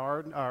in our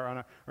yard.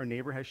 Our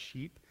neighbor has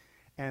sheep.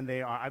 And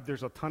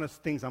there's a ton of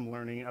things I'm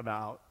learning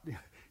about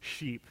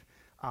sheep.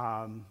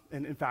 And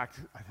in fact,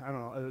 I don't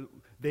know,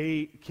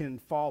 they can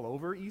fall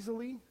over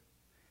easily,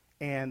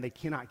 and they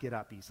cannot get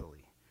up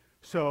easily.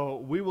 So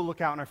we will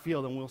look out in our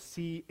field, and we'll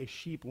see a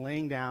sheep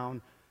laying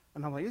down,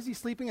 and I'm like, is he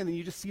sleeping? And then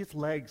you just see its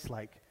legs,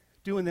 like,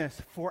 doing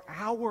this for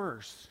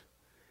hours.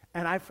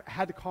 And I've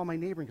had to call my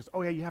neighbor, and goes,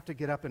 oh, yeah, you have to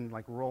get up and,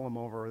 like, roll them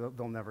over, or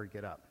they'll never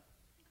get up.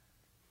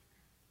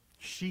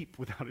 Sheep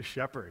without a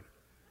shepherd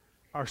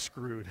are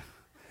screwed.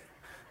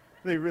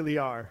 They really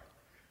are.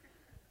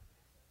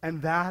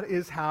 And that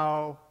is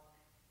how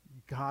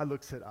God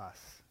looks at us.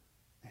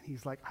 And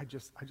he's like, I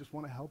just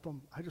want to help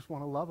them. I just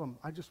want to love them.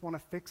 I just want to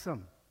fix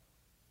them.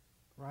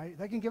 Right?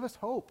 That can give us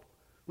hope.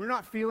 We're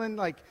not feeling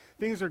like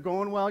things are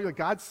going well.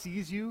 God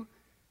sees you,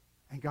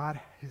 and God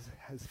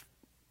has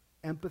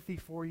empathy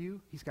for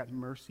you. He's got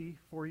mercy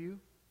for you.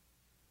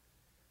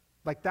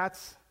 Like that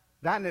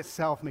in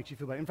itself makes you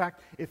feel better. In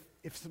fact,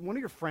 if one of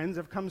your friends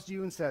comes to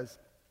you and says,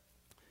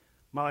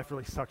 my life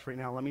really sucks right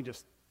now, let me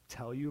just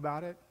tell you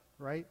about it,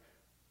 right?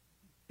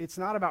 It's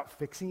not about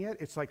fixing it.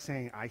 It's like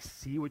saying, I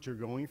see what you're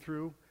going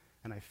through,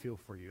 and I feel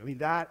for you. I mean,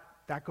 that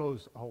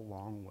goes a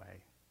long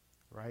way,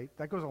 right?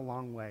 That goes a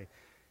long way.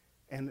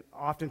 And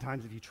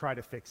oftentimes, if you try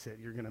to fix it,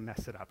 you're going to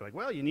mess it up. Like,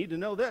 well, you need to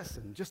know this,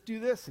 and just do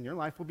this, and your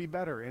life will be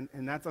better.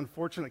 And that's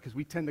unfortunate, because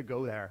we tend to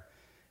go there.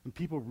 And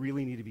people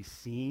really need to be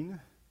seen,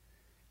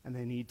 and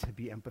they need to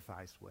be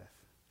empathized with.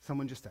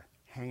 Someone just to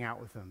hang out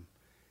with them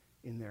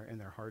in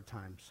their hard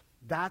times.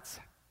 That's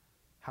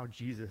how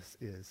Jesus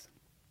is.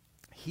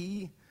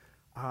 He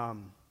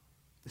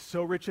is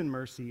so rich in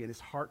mercy, and his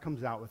heart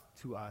comes out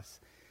to us,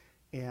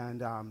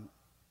 and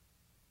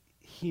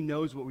he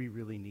knows what we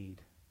really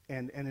need.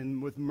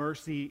 And with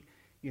mercy,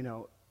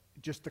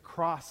 just the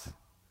cross.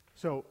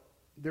 So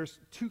there's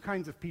two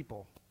kinds of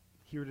people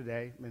here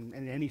today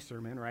in any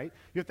sermon, right?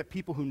 You have the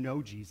people who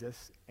know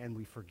Jesus, and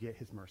we forget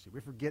his mercy.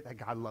 We forget that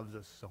God loves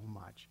us so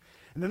much.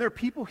 And then there are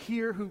people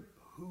here who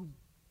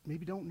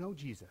maybe don't know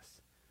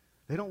Jesus.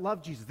 They don't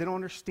love Jesus. They don't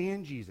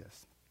understand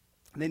Jesus.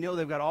 And they know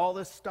they've got all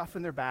this stuff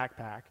in their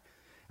backpack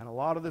and a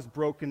lot of this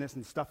brokenness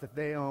and stuff that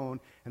they own,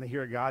 and they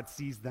hear God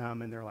sees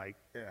them, and they're like,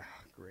 yeah,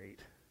 great.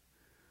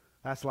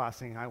 That's the last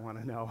thing I want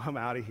to know. I'm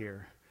out of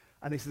here.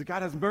 And they say,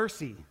 God has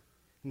mercy.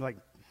 And like,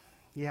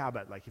 yeah,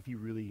 but like if you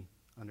really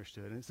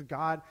understood. And it's a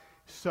God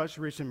such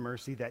rich in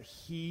mercy that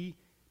he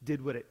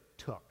did what it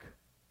took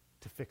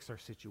to fix our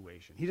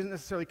situation. He doesn't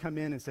necessarily come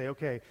in and say,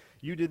 okay,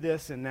 you did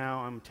this and now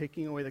I'm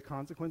taking away the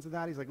consequence of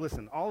that. He's like,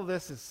 listen, all of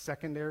this is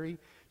secondary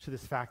to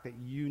this fact that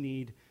you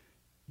need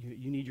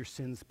your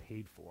sins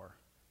paid for.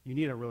 You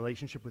need a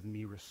relationship with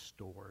me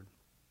restored.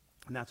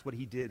 And that's what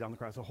he did on the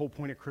cross. The whole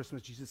point of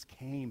Christmas, Jesus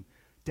came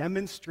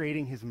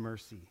demonstrating his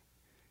mercy.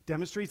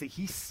 Demonstrates that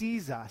he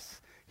sees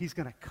us. He's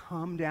going to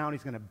come down.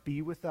 He's going to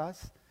be with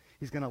us.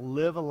 He's going to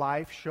live a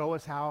life, show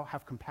us how,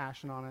 have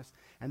compassion on us,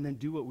 and then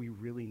do what we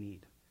really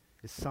need.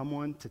 Is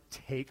someone to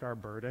take our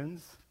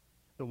burdens,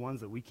 the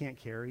ones that we can't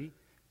carry,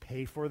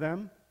 pay for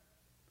them,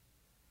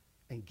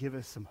 and give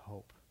us some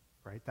hope,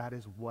 right? That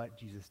is what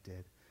Jesus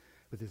did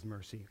with his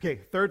mercy.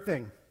 Okay, third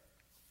thing.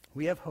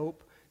 We have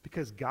hope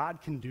because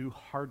God can do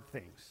hard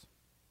things,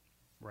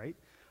 right?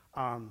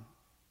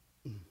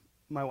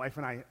 My wife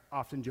and I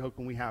often joke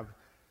when we have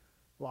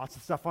lots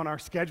of stuff on our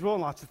schedule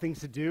and lots of things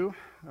to do,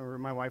 or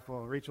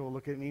Rachel will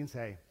look at me and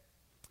say,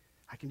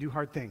 I can do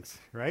hard things,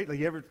 right? Like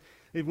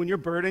when you're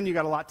burdened, you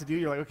got a lot to do,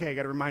 you're like, okay, I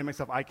got to remind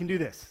myself, I can do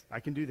this.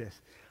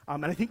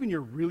 And I think when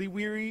you're really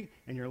weary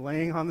and you're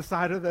laying on the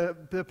side of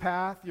the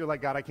path, you're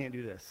like, God, I can't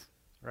do this,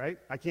 right?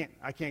 I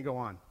can't go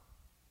on.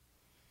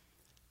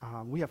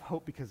 We have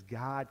hope because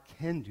God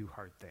can do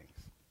hard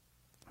things.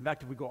 In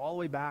fact, if we go all the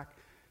way back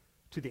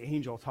to the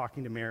angel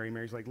talking to Mary,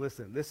 Mary's like,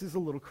 listen, this is a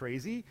little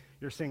crazy.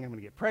 You're saying I'm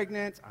going to get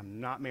pregnant. I'm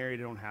not married.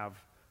 I don't have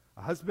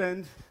a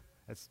husband.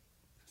 That's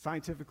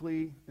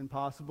scientifically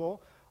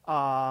impossible.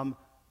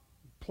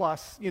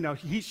 Plus,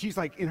 she's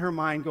like in her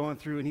mind going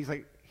through, and he's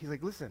like,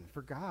 listen,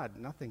 for God,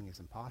 nothing is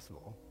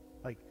impossible.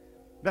 Like,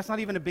 that's not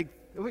even a big,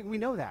 we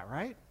know that,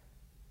 right?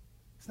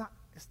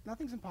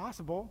 Nothing's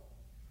impossible.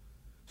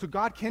 So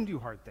God can do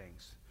hard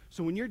things.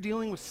 So when you're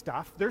dealing with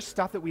stuff, there's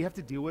stuff that we have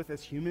to deal with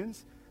as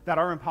humans that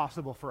are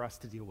impossible for us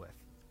to deal with.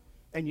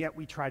 And yet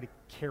we try to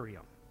carry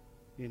them,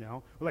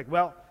 We're like,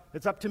 well,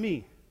 it's up to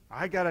me.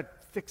 I got to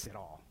fix it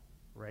all,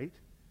 right?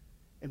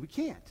 And we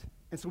can't.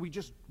 And so we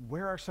just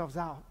wear ourselves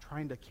out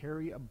trying to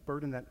carry a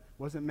burden that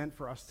wasn't meant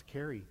for us to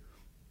carry.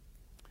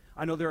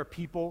 I know there are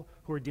people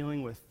who are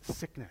dealing with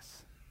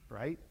sickness,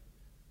 right?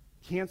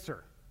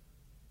 Cancer.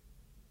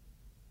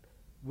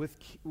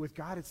 With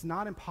God, it's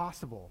not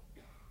impossible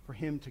for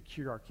him to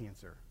cure our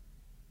cancer.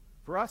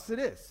 For us, it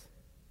is.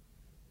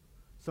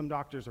 Some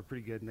doctors are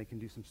pretty good, and they can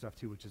do some stuff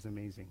too, which is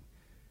amazing.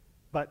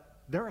 But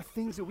there are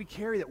things that we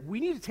carry that we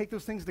need to take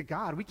those things to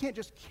God. We can't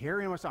just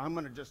carry them ourselves. I'm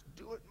going to just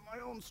do it in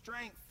my own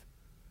strength.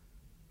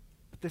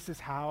 But this is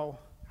how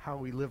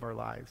we live our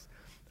lives.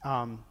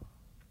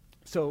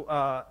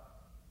 So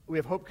we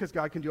have hope because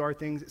God can do our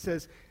things. It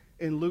says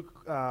in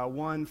Luke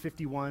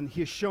 1:51,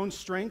 he has shown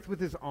strength with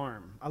his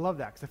arm. I love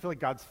that because I feel like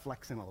God's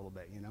flexing a little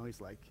bit.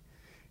 He's like,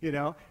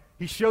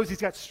 he shows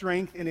he's got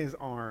strength in his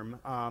arm.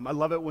 I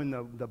love it when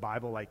the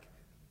Bible,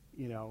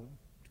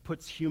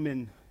 puts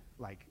human,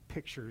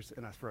 pictures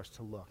in us for us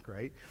to look,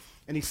 right?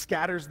 And he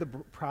scatters the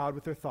proud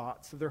with their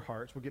thoughts of their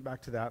hearts. We'll get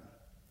back to that.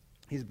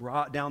 He's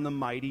brought down the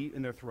mighty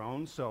in their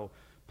thrones. So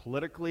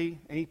politically,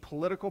 any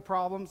political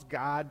problems,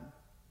 God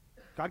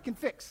can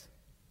fix.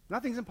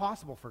 Nothing's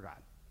impossible for God.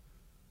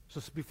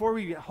 So before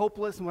we get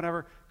hopeless and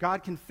whatever,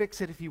 God can fix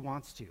it if he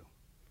wants to.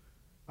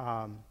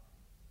 And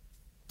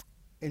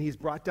he's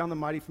brought down the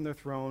mighty from their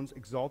thrones,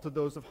 exalted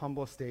those of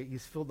humble estate.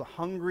 He's filled the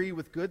hungry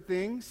with good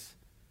things,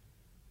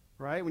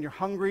 right? When you're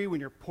hungry, when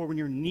you're poor, when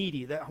you're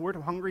needy. That word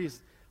hungry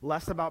is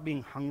less about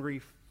being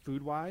hungry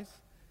food-wise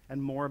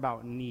and more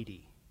about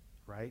needy,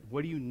 right?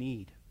 What do you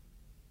need?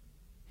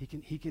 He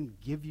can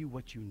give you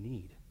what you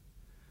need.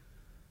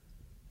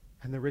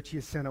 And the rich he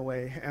is sent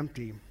away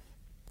empty.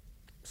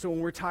 So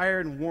when we're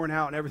tired and worn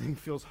out and everything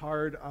feels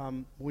hard,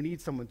 we need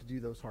someone to do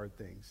those hard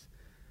things.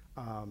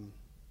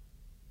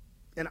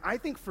 And I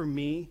think for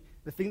me,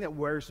 the thing that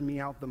wears me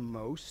out the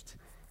most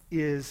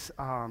is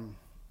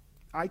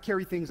I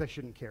carry things I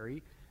shouldn't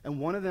carry. And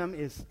one of them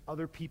is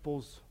other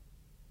people's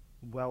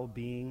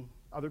well-being,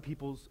 other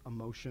people's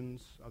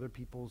emotions, other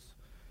people's...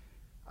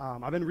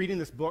 I've been reading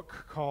this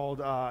book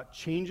called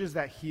Changes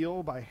That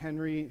Heal by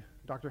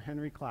Dr.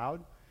 Henry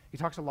Cloud. He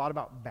talks a lot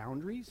about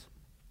boundaries.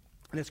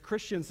 And as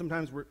Christians,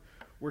 sometimes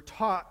we're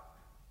taught,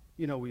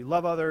 we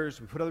love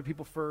others, we put other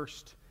people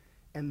first,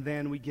 and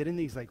then we get in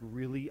these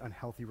really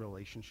unhealthy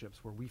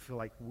relationships where we feel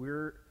like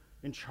we're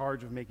in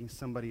charge of making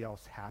somebody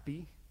else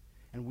happy,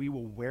 and we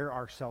will wear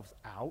ourselves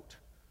out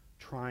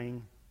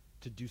trying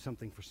to do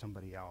something for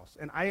somebody else.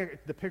 And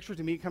the picture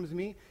comes to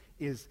me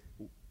is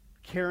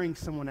carrying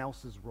someone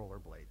else's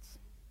rollerblades,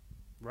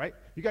 right?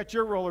 You got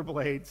your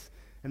rollerblades,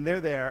 and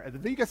they're there,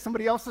 and then you got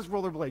somebody else's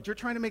rollerblades. You're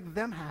trying to make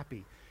them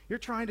happy. You're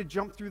trying to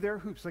jump through their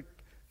hoops, like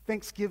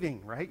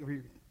Thanksgiving, right?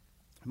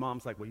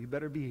 Mom's like, well, you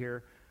better be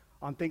here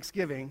on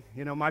Thanksgiving.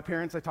 My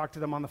parents, I talk to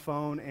them on the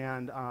phone,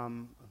 and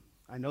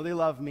I know they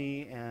love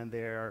me, and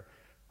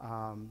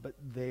but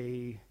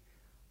they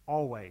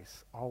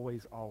always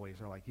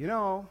are like,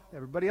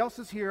 everybody else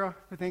is here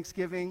for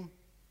Thanksgiving,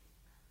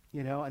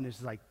 and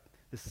there's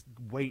this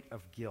weight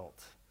of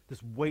guilt,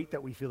 this weight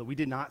that we feel that we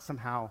did not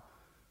somehow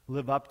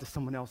live up to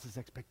someone else's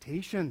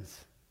expectations.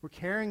 We're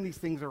carrying these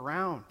things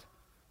around.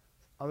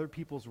 other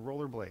people's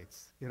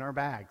rollerblades in our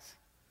bags.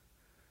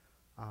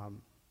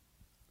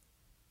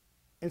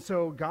 And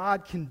so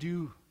God can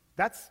do,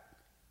 that's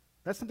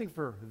something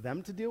for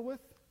them to deal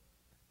with,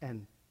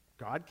 and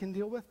God can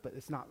deal with, but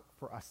it's not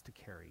for us to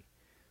carry.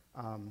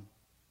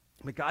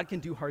 But God can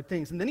do hard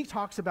things. And then he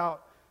talks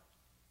about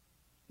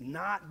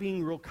not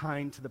being real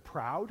kind to the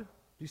proud. Do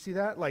you see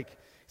that?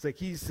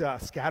 He's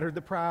scattered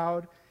the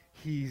proud,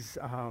 he's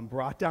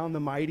brought down the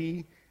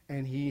mighty,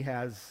 and he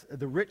has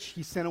the rich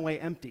he sent away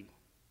empty.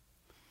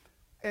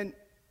 And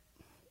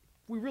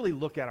we really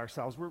look at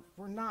ourselves,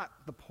 we're not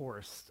the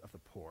poorest of the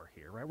poor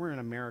here, right? We're in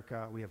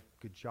America, we have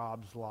good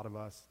jobs, a lot of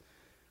us.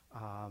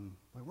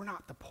 We're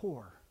not the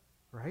poor,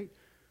 right?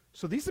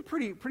 So these are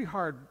pretty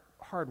hard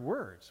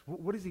words.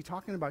 What is he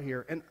talking about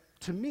here? And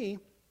to me,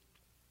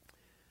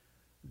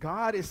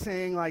 God is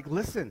saying,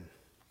 listen,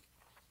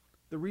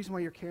 the reason why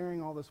you're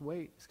carrying all this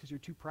weight is because you're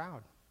too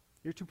proud.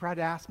 You're too proud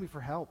to ask me for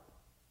help.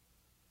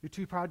 You're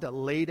too proud to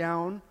lay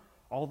down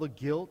all the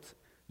guilt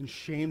and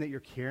shame that you're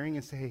carrying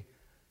and say,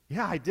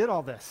 yeah, I did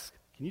all this.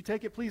 Can you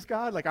take it, please,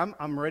 God?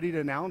 I'm ready to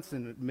announce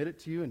and admit it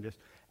to you and just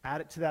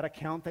add it to that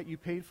account that you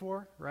paid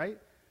for, right?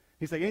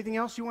 He's like, anything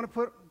else you want to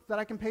put that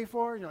I can pay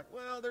for? And you're like,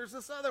 well, there's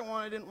this other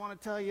one I didn't want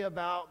to tell you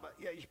about, but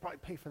yeah, you should probably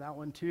pay for that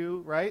one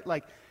too, right?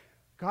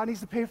 God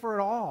needs to pay for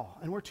it all,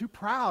 and we're too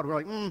proud.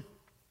 We're like,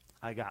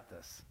 I got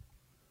this.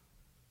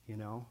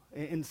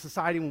 In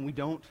society, when we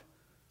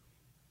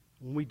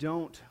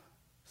don't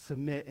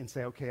submit and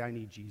say, okay, I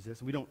need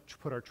Jesus, we don't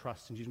put our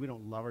trust in Jesus, we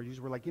don't love our Jesus,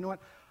 we're like, you know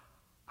what?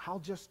 I'll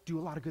just do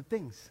a lot of good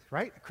things,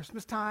 right? At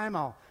Christmas time,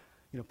 I'll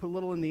put a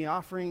little in the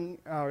offering,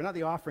 or not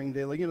the offering,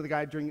 the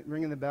guy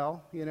ringing the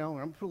bell,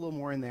 I'll put a little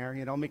more in there,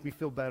 make me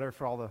feel better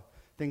for all the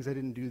things I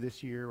didn't do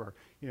this year, or,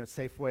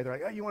 Safeway, they're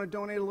like, oh, you want to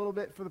donate a little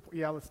bit for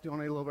yeah, let's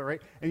donate a little bit,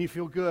 right? And you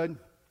feel good.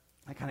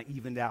 I kind of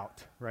evened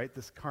out, right?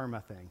 This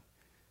karma thing.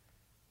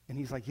 And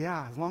he's like,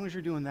 yeah, as long as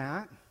you're doing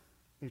that,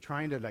 you're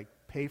trying to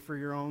pay for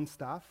your own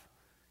stuff.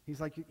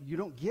 He's like, you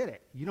don't get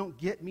it. You don't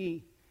get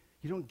me.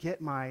 You don't get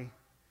my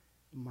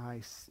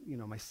you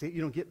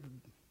don't get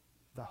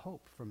the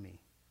hope from me.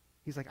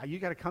 He's like, you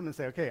got to come and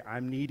say, okay,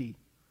 I'm needy,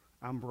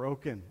 I'm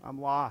broken, I'm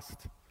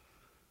lost,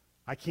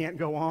 I can't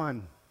go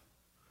on.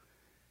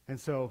 And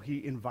so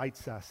he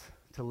invites us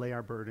to lay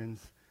our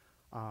burdens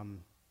on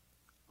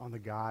the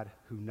God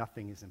who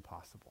nothing is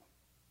impossible.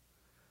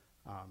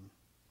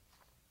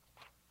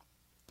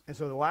 And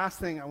so the last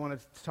thing I wanted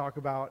to talk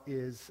about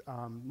is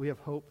we have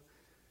hope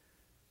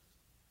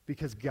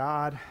because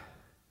God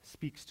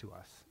speaks to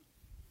us.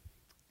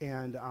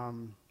 And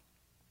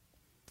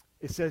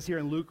it says here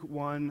in Luke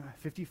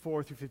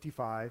 1:54 through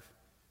 55,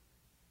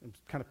 I'm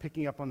kind of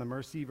picking up on the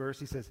mercy verse.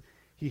 He says,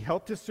 he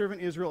helped his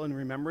servant Israel in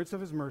remembrance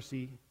of his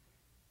mercy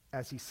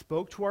as he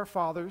spoke to our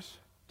fathers,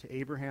 to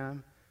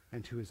Abraham,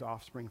 and to his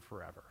offspring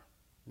forever.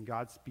 And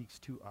God speaks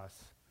to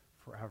us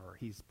forever.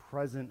 He's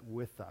present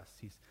with us.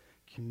 He's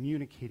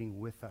communicating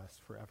with us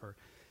forever.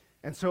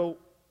 And so,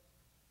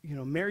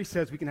 Mary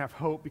says we can have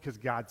hope because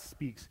God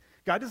speaks.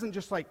 God doesn't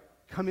just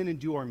come in and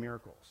do our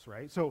miracles,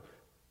 right? So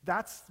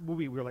that's what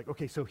we're like,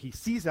 okay, so he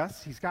sees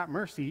us, he's got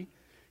mercy,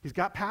 he's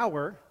got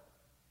power.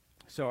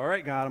 So, all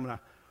right, God, I'm going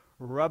to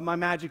rub my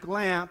magic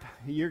lamp,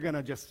 you're going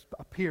to just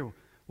appear.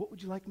 What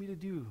would you like me to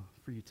do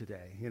for you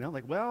today?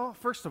 Well,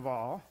 first of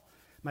all,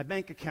 my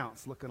bank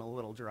account's looking a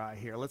little dry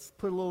here. Let's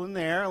put a little in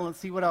there and let's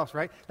see what else,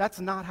 right? That's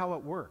not how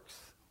it works.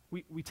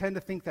 We tend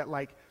to think that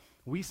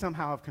we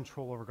somehow have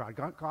control over God.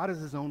 God is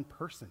his own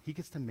person. He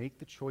gets to make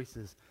the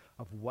choices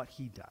of what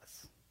he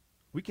does.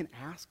 We can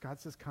ask. God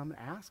says, come and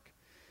ask.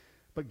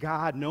 But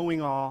God,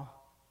 knowing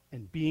all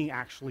and being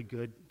actually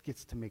good,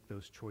 gets to make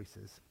those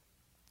choices.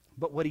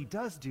 But what he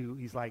does do,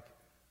 he's like,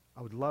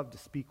 I would love to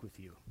speak with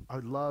you. I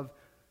would love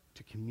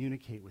to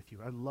communicate with you.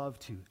 I'd love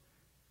to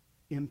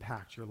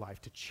impact your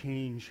life, to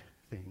change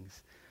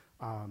things.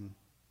 And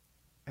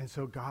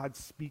so God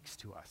speaks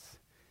to us.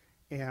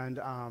 And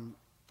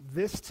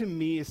this, to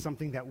me, is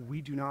something that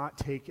we do not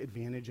take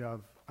advantage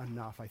of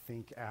enough, I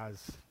think,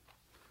 as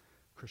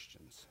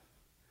Christians.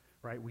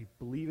 Right? We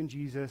believe in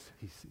Jesus.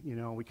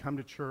 We come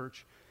to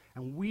church,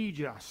 and we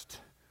just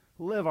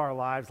live our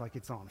lives like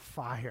it's on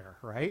fire,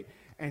 right?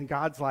 And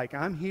God's like,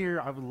 I'm here.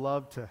 I would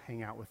love to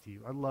hang out with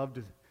you. I'd love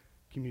to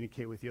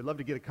communicate with you. I'd love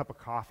to get a cup of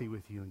coffee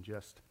with you and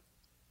just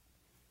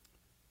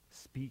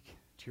speak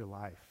to your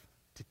life,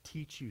 to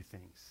teach you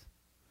things.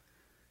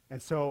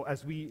 And so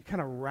as we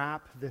kind of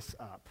wrap this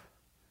up,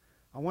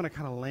 I want to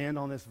kind of land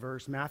on this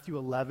verse, Matthew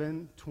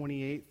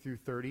 11:28 through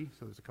 30.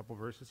 So there's a couple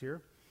verses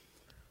here.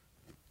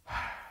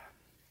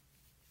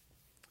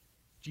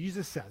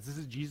 Jesus says, this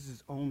is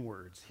Jesus' own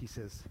words. He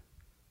says,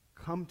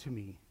 come to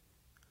me,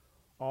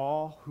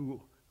 all who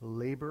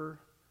labor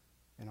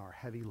and are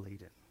heavy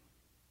laden,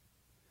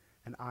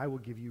 and I will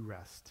give you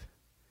rest.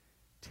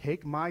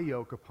 Take my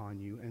yoke upon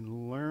you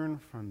and learn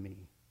from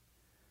me,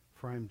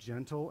 for I am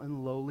gentle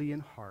and lowly in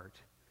heart,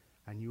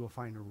 and you will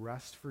find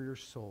rest for your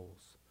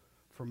souls.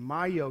 For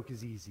my yoke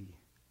is easy,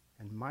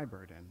 and my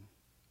burden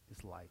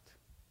is light.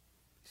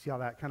 See how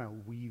that kind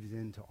of weaves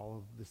into all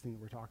of this thing that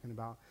we're talking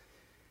about?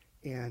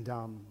 And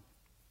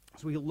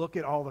as we look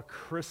at all the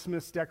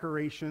Christmas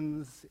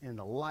decorations and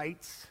the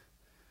lights,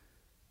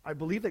 I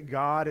believe that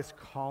God is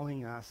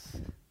calling us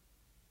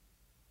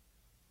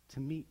to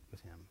meet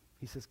with him.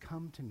 He says,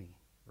 come to me,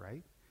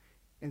 right?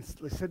 And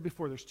I said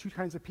before, there's two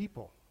kinds of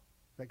people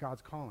that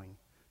God's calling.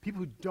 People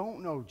who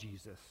don't know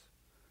Jesus.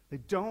 They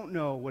don't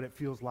know what it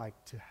feels like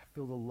to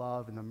feel the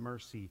love and the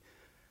mercy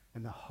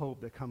and the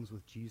hope that comes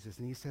with Jesus.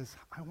 And he says,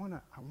 I want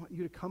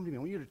you to come to me. I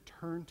want you to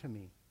turn to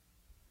me.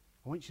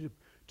 I want you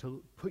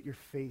to put your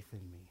faith in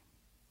me.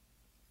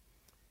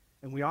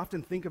 And we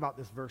often think about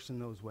this verse in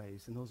those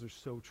ways, and those are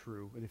so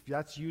true. And if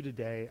that's you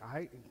today,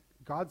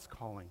 God's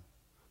calling.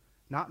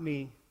 Not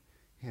me,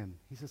 him.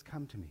 He says,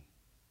 come to me.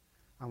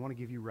 I want to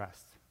give you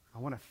rest. I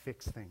want to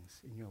fix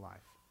things in your life.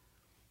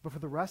 But for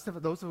the rest of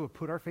it, those who have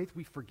put our faith,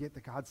 we forget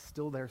that God's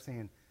still there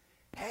saying,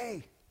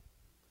 hey,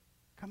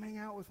 come hang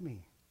out with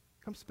me.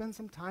 Come spend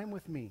some time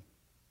with me.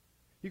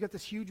 You got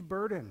this huge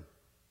burden.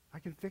 I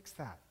can fix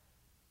that.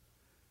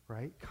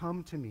 Right?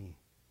 Come to me.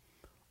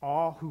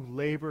 All who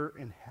labor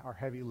and are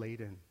heavy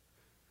laden.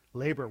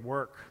 Labor,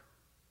 work.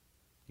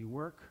 You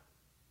work?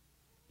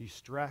 You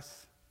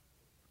stress?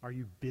 Are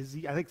you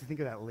busy? I like to think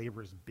of that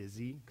labor as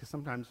busy, because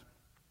sometimes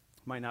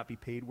it might not be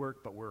paid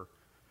work, but we're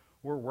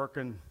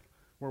working.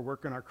 We're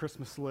working our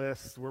Christmas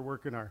lists. We're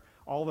working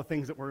all the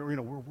things that we're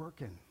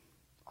working.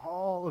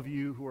 All of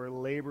you who are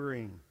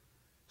laboring,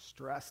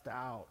 stressed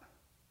out,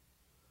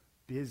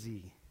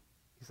 busy.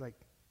 He's like,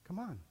 come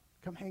on,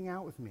 come hang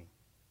out with me.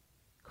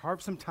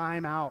 Carve some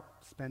time out,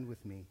 spend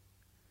with me.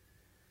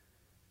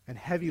 And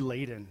heavy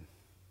laden,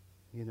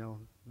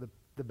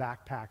 the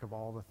backpack of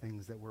all the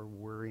things that we're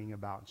worrying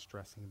about and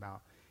stressing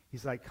about.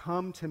 He's like,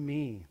 come to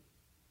me,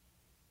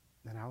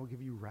 and I will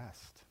give you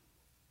rest.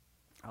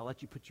 I'll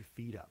let you put your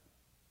feet up.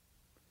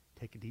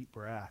 Take a deep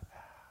breath,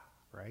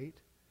 right?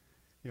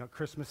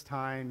 Christmas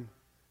time,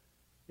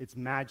 it's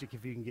magic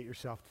if you can get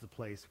yourself to the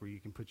place where you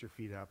can put your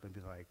feet up and be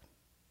like,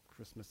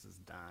 Christmas is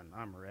done.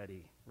 I'm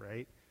ready,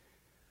 right?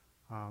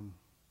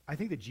 I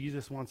think that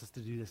Jesus wants us to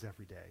do this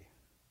every day,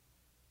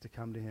 to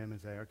come to him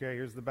and say, okay,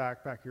 here's the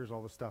backpack. Here's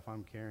all the stuff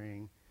I'm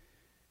carrying.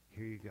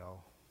 Here you go.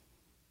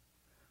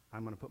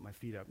 I'm going to put my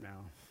feet up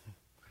now,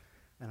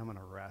 and I'm going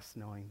to rest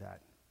knowing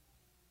that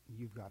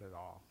you've got it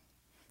all.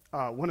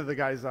 One of the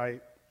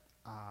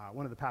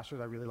pastors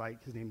I really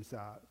like, his name's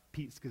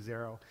Pete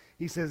Scazzaro.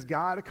 He says,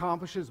 God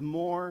accomplishes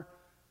more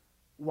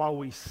while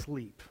we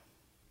sleep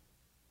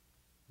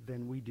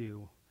than we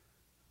do,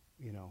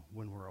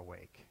 when we're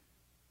awake.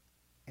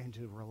 And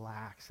to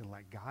relax and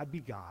let God be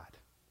God.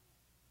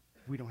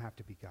 We don't have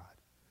to be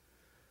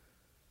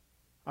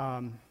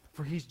God.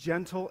 For he's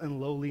gentle and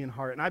lowly in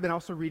heart. And I've been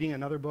also reading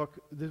another book.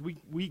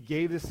 We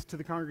gave this to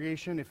the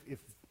congregation.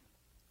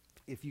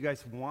 If you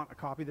guys want a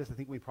copy of this, I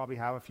think we probably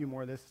have a few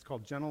more of this. It's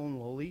called Gentle and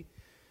Lowly.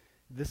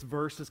 This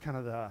verse is kind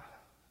of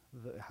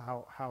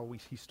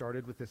he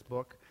started with this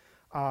book.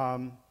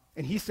 And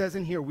he says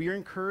in here, we are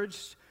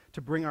encouraged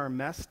to bring our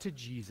mess to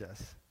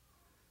Jesus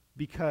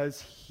because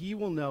he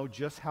will know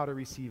just how to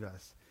receive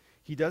us.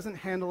 He doesn't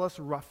handle us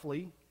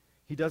roughly.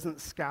 He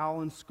doesn't scowl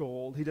and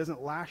scold. He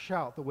doesn't lash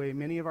out the way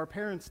many of our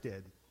parents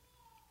did.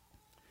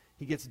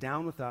 He gets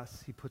down with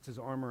us. He puts his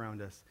arm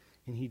around us.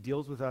 And he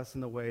deals with us in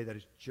the way that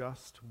is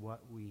just what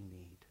we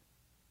need.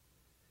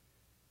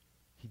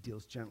 He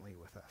deals gently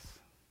with us.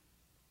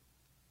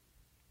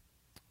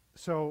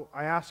 So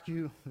I ask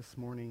you this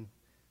morning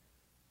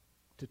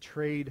to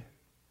trade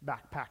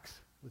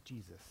backpacks with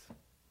Jesus.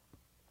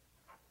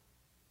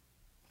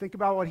 Think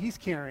about what he's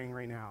carrying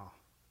right now.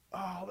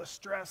 Oh, the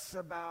stress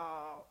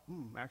about,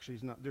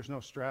 actually there's no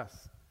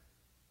stress,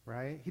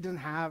 right?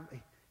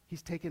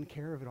 He's taken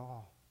care of it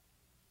all.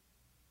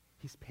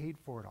 He's paid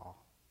for it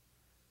all.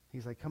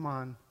 He's like, come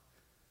on,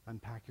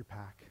 unpack your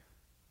pack.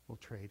 We'll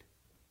trade.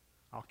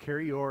 I'll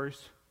carry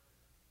yours,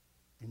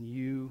 and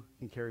you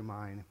can carry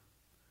mine.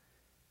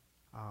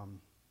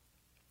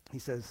 He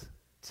says,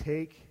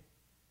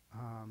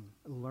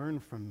 learn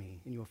from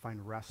me, and you'll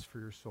find rest for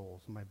your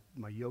souls.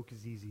 My yoke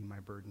is easy, my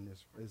burden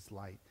is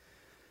light.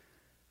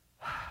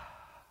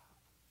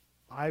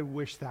 I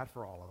wish that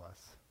for all of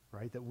us,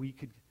 right? That we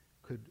could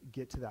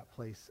get to that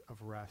place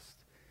of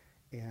rest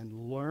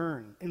and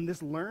learn. And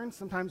this learn,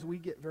 sometimes we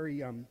get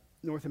very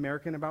North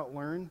American about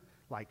learn.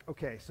 Like,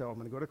 okay, so I'm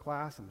going to go to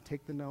class, I'm going to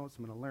take the notes,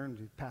 I'm going to learn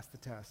to pass the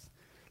test.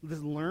 This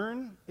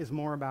learn is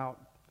more about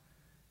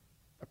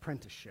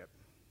apprenticeship,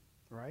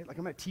 right? Like,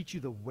 I'm going to teach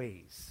you the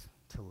ways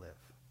to live,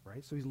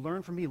 right? So he's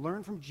learned from me,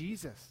 learn from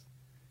Jesus.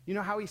 You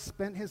know how he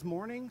spent his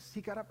mornings?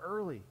 He got up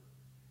early.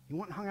 He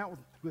went and hung out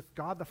with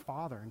God the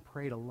Father and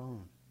prayed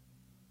alone.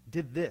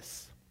 Did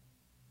this.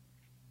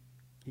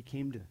 He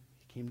came to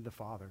the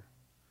Father.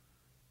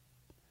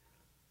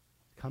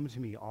 Come to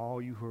me, all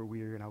you who are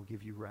weary, and I'll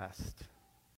give you rest.